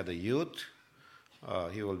be at the youth.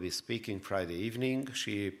 He will be speaking Friday evening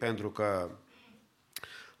și pentru că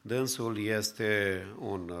dânsul este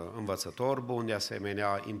un învățător bun, de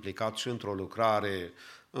asemenea implicat și într-o lucrare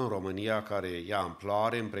în România care ia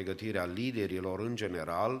amploare în pregătirea liderilor în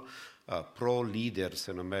general. Pro-Lider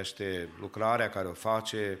se numește lucrarea care o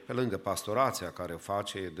face, pe lângă pastorația care o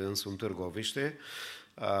face dânsul în Târgoviște.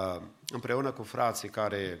 împreună cu frații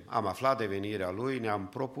care am aflat de venirea lui, ne-am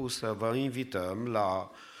propus să vă invităm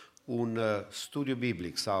la un studiu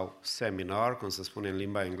biblic sau seminar, cum se spune în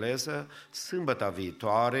limba engleză, sâmbătă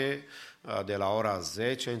viitoare, de la ora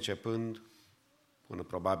 10, începând până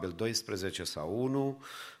probabil 12 sau 1.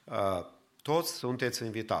 Toți sunteți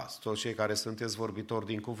invitați, toți cei care sunteți vorbitori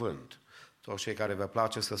din cuvânt, toți cei care vă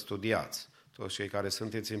place să studiați, toți cei care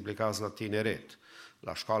sunteți implicați la tineret,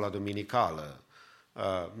 la școala duminicală.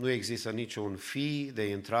 Nu există niciun fee de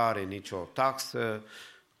intrare, nicio taxă.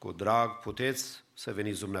 Cu drag puteți să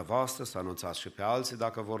veniți dumneavoastră, să anunțați și pe alții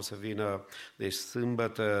dacă vor să vină. Deci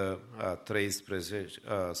sâmbătă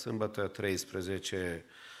 13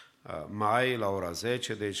 mai la ora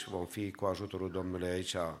 10, deci vom fi cu ajutorul Domnului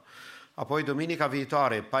aici. Apoi duminica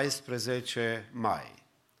viitoare, 14 mai,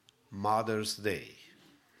 Mother's Day.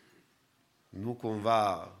 Nu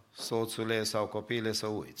cumva soțule sau copiile să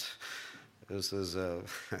uiți. This is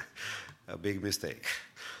a big mistake.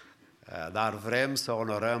 Dar vrem să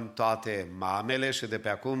onorăm toate mamele și de pe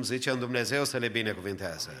acum zicem Dumnezeu să le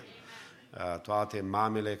binecuvinteze. Toate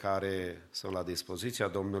mamele care sunt la dispoziția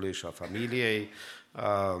Domnului și a familiei.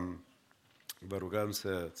 Vă rugăm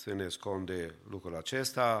să țineți cont de lucrul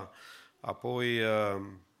acesta. Apoi,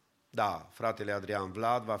 da, fratele Adrian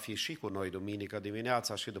Vlad va fi și cu noi duminică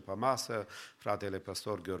dimineața și după masă. Fratele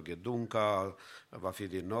pastor Gheorghe Dunca va fi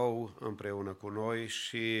din nou împreună cu noi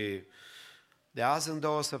și de azi în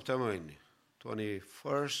 2 săptămâni,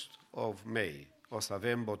 21st of May, o să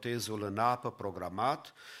avem botezul în apă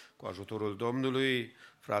programat cu ajutorul Domnului.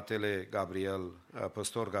 Fratele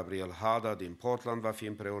pastor Gabriel Hada din Portland va fi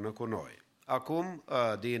împreună cu noi. Acum,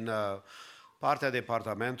 din partea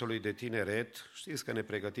departamentului de tineret, știți că ne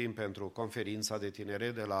pregătim pentru conferința de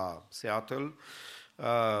tineret de la Seattle,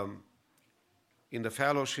 in the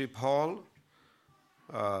fellowship hall,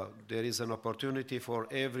 there is an opportunity for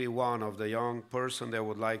every one of the young person that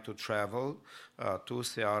would like to travel to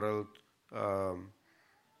Seattle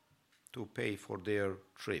to pay for their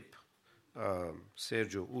trip.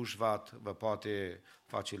 Sergiu Ușvat vă poate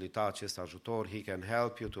facilita acest ajutor. He can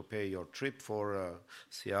help you to pay your trip for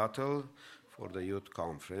Seattle, for the Youth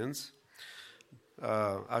Conference.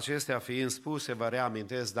 Acestea fiind spuse, vă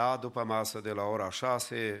reamintesc, da, după masă de la ora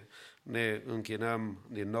 6 ne închinăm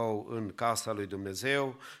din nou în casa lui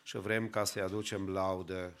Dumnezeu și vrem ca să-i aducem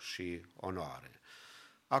laudă și onoare.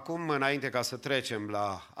 Acum, înainte ca să trecem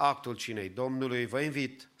la actul cinei Domnului, vă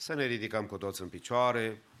invit să ne ridicăm cu toți în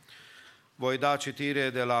picioare. Voi da citire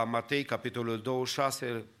de la Matei, capitolul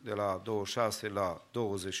 26, de la 26 la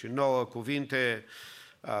 29, cuvinte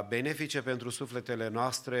benefice pentru sufletele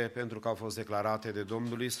noastre, pentru că au fost declarate de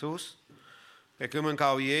Domnul Iisus. Pe când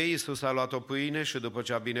mâncau ei, Iisus a luat o pâine și după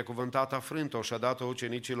ce a binecuvântat, a frânt-o și a dat-o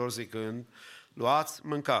ucenicilor zicând, luați,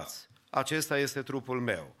 mâncați, acesta este trupul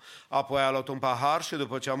meu. Apoi a luat un pahar și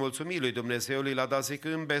după ce a mulțumit lui Dumnezeu, l-a dat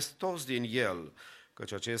zicând, beți toți din el,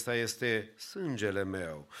 căci acesta este sângele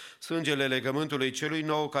meu, sângele legământului celui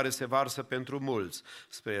nou care se varsă pentru mulți,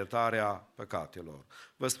 spre iertarea păcatelor.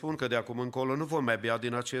 Vă spun că de acum încolo nu vom mai bea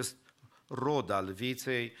din acest rod al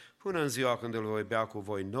viței, până în ziua când îl voi bea cu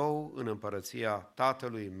voi nou în împărăția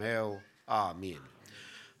Tatălui meu. Amin.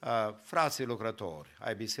 Frații lucrători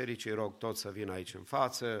ai bisericii, rog toți să vină aici în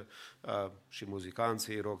față și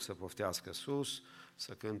muzicanții rog să poftească sus,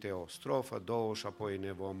 să cânte o strofă, două și apoi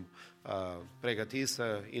ne vom pregăti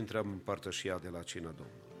să intrăm în părtășia de la Cina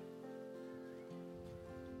Domnului.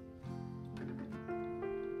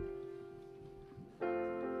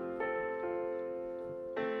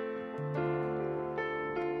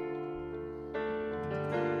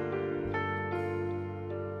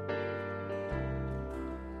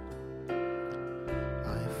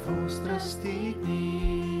 Fost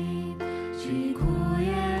răstignit și cu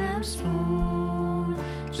el îmi spun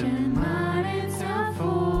ce mare ți-a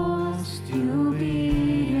fost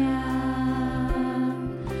iubirea.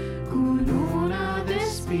 Cu luna de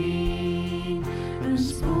spini îmi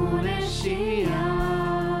spune și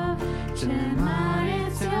ea ce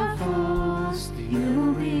mare ți-a fost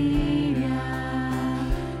iubirea.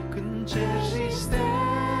 Când cer și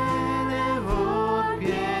stele vor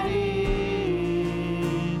pieri,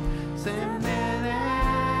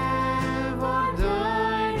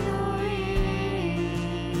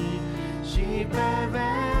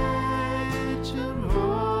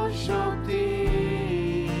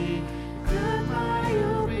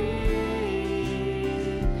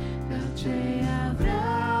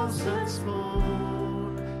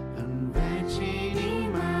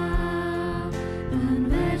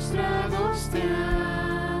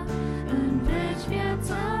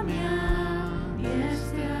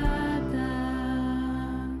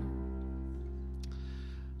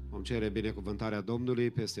 cere binecuvântarea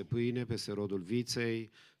Domnului peste pâine, peste rodul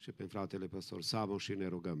viței și pe fratele păstor Samu și ne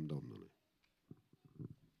rugăm Domnului.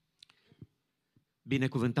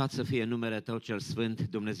 Binecuvântat să fie numele Tău cel Sfânt,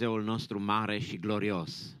 Dumnezeul nostru mare și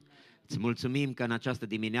glorios. Îți mulțumim că în această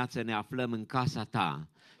dimineață ne aflăm în casa Ta.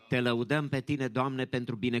 Te lăudăm pe Tine, Doamne,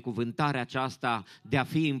 pentru binecuvântarea aceasta de a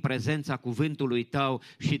fi în prezența cuvântului Tău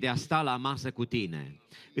și de a sta la masă cu Tine.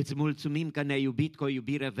 Îți mulțumim că ne-ai iubit cu o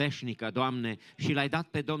iubire veșnică, Doamne, și L-ai dat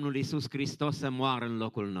pe Domnul Iisus Hristos să moară în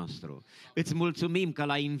locul nostru. Îți mulțumim că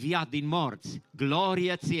L-ai înviat din morți.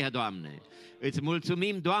 Glorie Ție, Doamne! Îți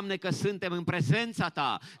mulțumim, Doamne, că suntem în prezența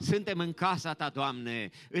Ta, suntem în casa Ta, Doamne.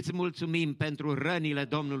 Îți mulțumim pentru rănile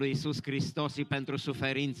Domnului Iisus Hristos și pentru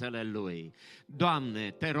suferințele Lui.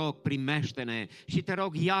 Doamne, Te rog, primește-ne și Te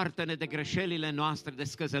rog, iartă-ne de greșelile noastre, de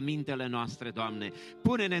scăzămintele noastre, Doamne.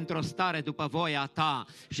 Pune-ne într-o stare după voia Ta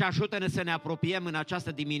și ajută-ne să ne apropiem în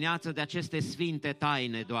această dimineață de aceste sfinte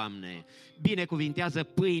taine, Doamne. Binecuvintează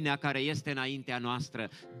pâinea care este înaintea noastră,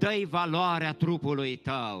 dă-i valoarea trupului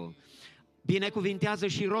Tău. Binecuvintează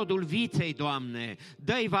și rodul viței, Doamne,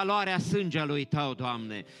 dă-i valoarea sângelui Tău,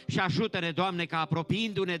 Doamne, și ajută-ne, Doamne, ca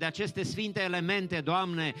apropiindu-ne de aceste sfinte elemente,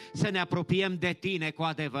 Doamne, să ne apropiem de Tine cu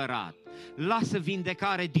adevărat. Lasă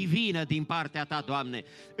vindecare divină din partea Ta, Doamne,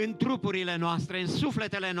 în trupurile noastre, în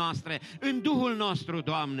sufletele noastre, în Duhul nostru,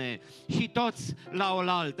 Doamne, și toți la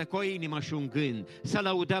oaltă, cu o inimă și un gând, să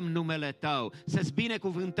lăudăm numele Tău, să-ți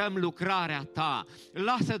binecuvântăm lucrarea Ta.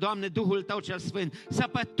 Lasă, Doamne, Duhul Tău cel Sfânt să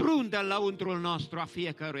pătrundă în lăuntrul nostru a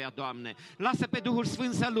fiecăruia, Doamne. Lasă pe Duhul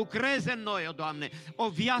Sfânt să lucreze în noi, Doamne, o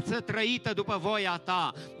viață trăită după voia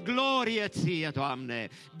Ta. Glorie Ție, Doamne!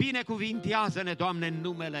 Binecuvintează-ne, Doamne, în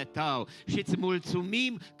numele Tău și îți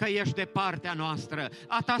mulțumim că ești de partea noastră.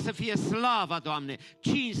 A Ta să fie slava, Doamne,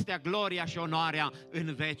 cinstea, gloria și onoarea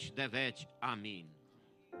în veci de veci. Amin.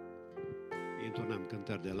 Intonăm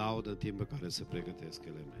cântări de laudă în timp în care se pregătesc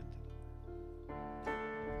elemente.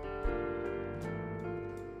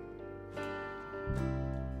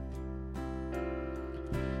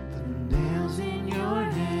 The nails in your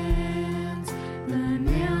hands, the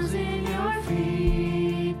nails in your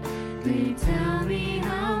feet, they tell me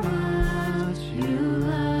how much you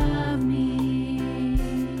love me.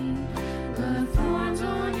 The thorns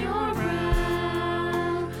on your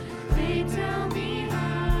brow, they tell me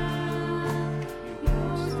how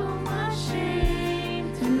you're so much shame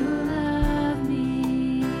to love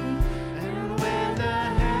me. And when the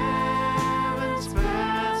heavens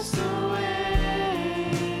pass away,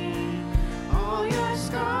 all your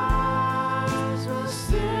scars will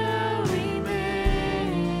still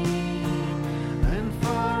remain, and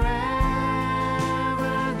forever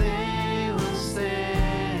they will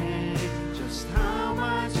say just how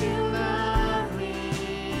much you love me.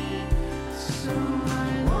 So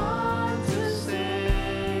I want to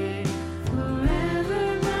say forever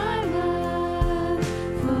my love,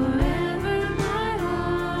 forever my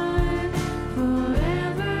heart,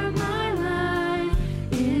 forever my life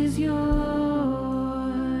is yours.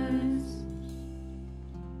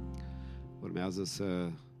 Urmează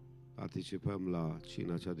să participăm la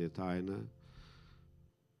cina cea de taină,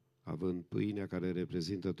 având pâinea care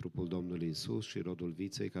reprezintă trupul Domnului Iisus și rodul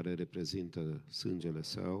viței care reprezintă sângele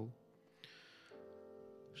Său.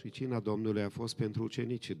 Și cina Domnului a fost pentru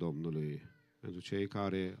ucenicii Domnului, pentru cei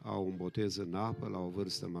care au un botez în apă la o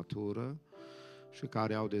vârstă matură și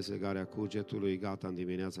care au dezlegarea cugetului, gata în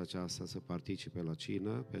dimineața aceasta să participe la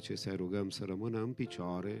cină. Pe acestea rugăm să rămână în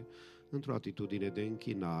picioare, într-o atitudine de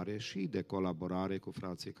închinare și de colaborare cu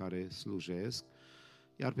frații care slujesc,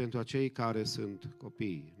 iar pentru acei care sunt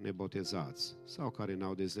copii nebotezați sau care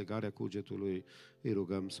n-au dezlegarea cugetului, îi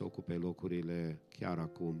rugăm să ocupe locurile chiar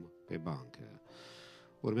acum pe bancă.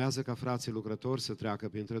 Urmează ca frații lucrători să treacă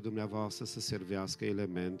printre dumneavoastră să servească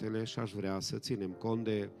elementele și aș vrea să ținem cont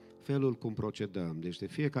de felul cum procedăm. Deci de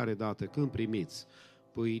fiecare dată când primiți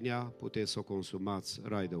pâinea, puteți să o consumați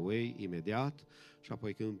right away, imediat, și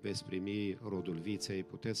apoi când veți primi rodul viței,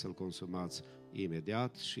 puteți să-l consumați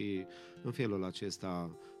imediat și în felul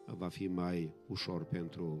acesta va fi mai ușor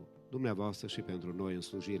pentru dumneavoastră și pentru noi în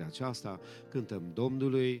slujirea aceasta. Cântăm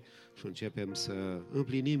Domnului și începem să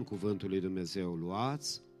împlinim cuvântul lui Dumnezeu.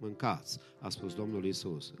 Luați, mâncați, a spus Domnul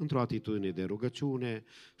Iisus, într-o atitudine de rugăciune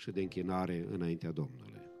și de închinare înaintea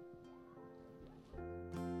Domnului.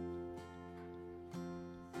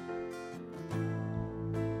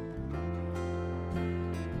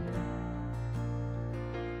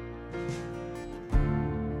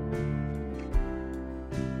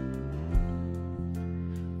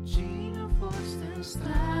 Cine a fost în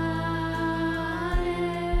stare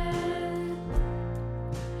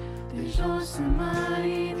de jos să mă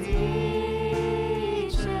ridice,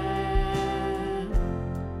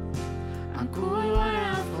 a cui oare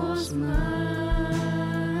a fost mâna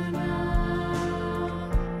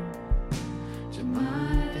ce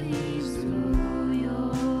mai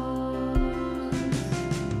istruios?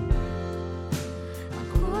 A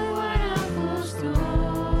cui oare a fost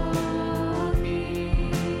ochii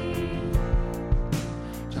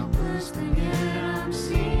ce-au plâns când eram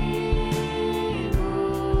singur?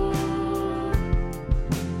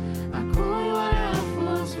 A cui oare a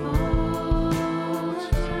fost vocea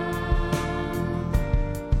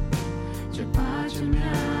ce pace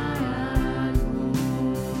mi-a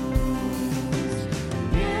adus?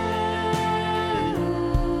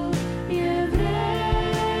 Mielul e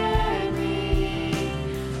vrednic,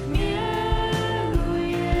 mielul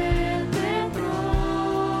e pe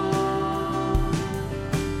tron.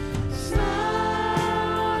 Slavă,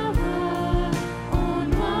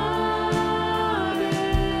 onoare,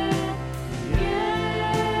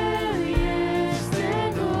 El este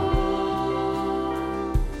Domn.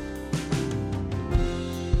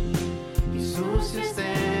 Iisus este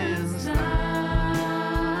în stare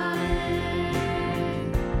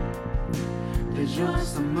de jos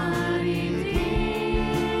să mă ridice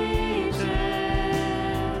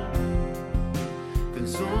când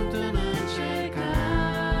sunt în încercare.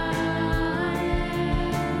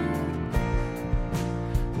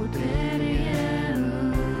 Putere El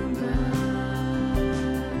îmi dă.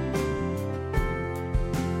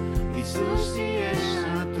 Iisus știe și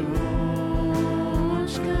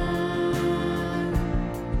atunci când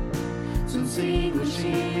sunt singur și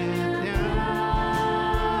mi-e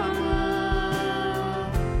teamă,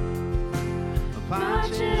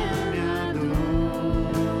 pace îmi aduce,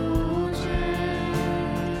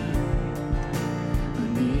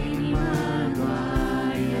 în inimă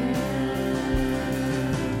doar El.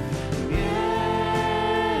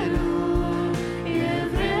 Mielul e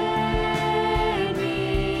vrednic,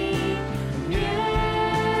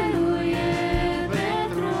 mielul e pe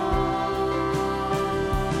tron.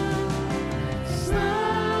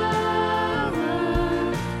 Slavă,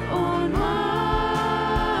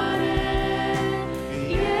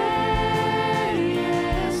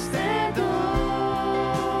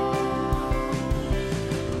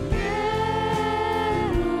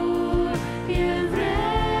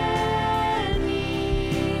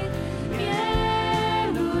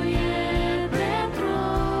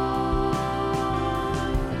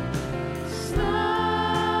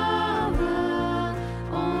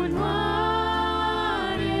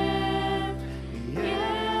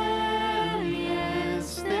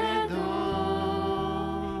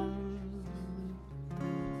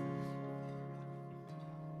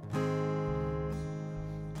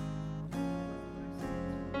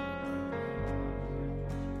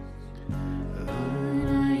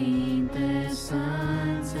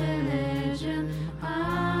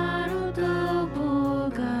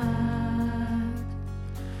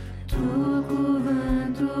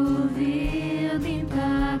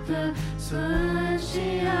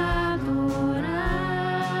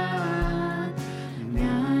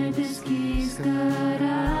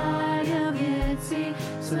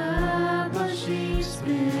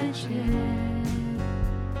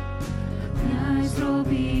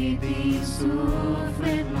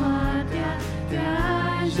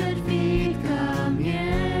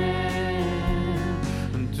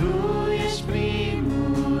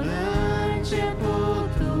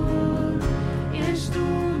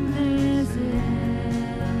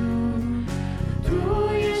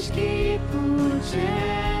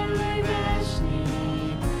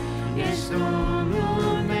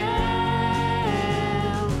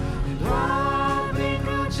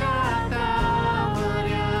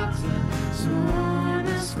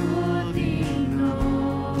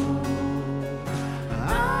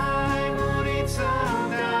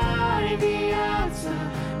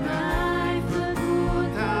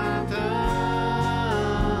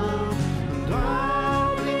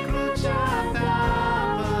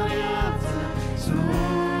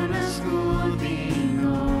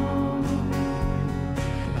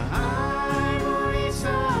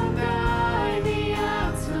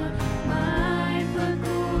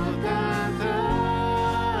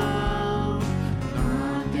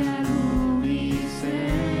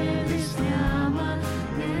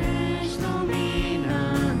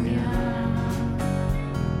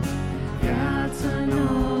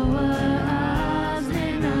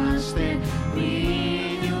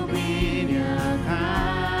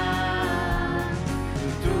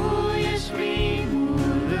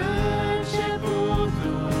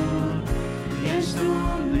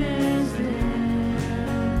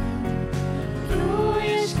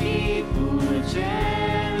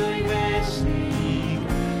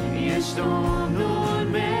 Domnul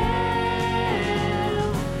meu,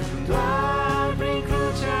 doar prin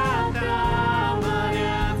crucea ta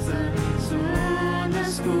măreață sunt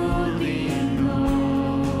născut din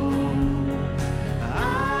nou.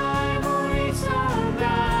 Ai murit să-mi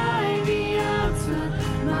dai viață,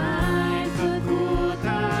 m-ai făcut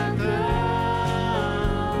al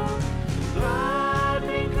tău. Doar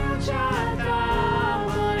prin crucea ta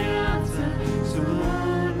măreață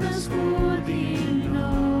sunt născut din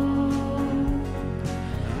nou.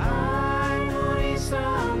 Ai murit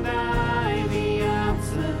să-mi dai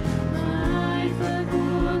viață, m-ai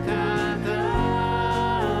făcut al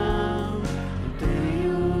tău. Te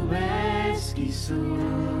iubesc,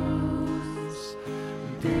 Iisus,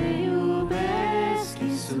 te iubesc,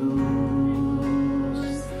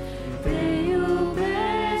 Iisus, te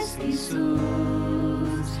iubesc,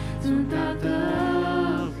 Iisus, sunt al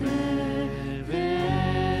tău pe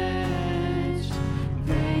veci.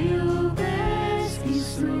 Te iubesc,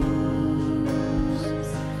 Iisus,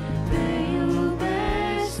 te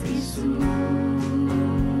iubesc,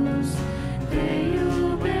 Iisus, te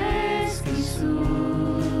iubesc,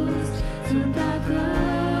 Iisus, sunt al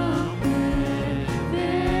tău pe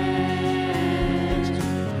veci.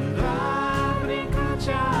 Doar prin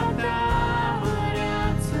crucea ta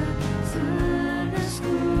măreață sunt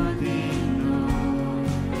născut din nou.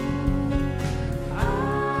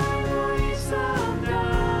 Ai murit să-mi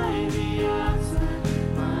dai viață,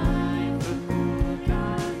 m-ai făcut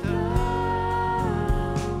al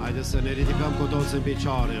tău. Haideți să ne ridicăm cu toți în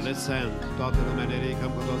picioare. Let's stand. Toată lumea ne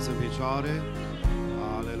ridicăm cu toți în picioare.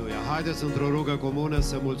 Aleluia. Haideți într-o rugă comună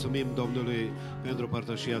să mulțumim Domnului pentru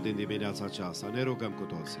părtășia din dimineața aceasta. Ne rugăm cu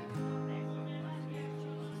toții.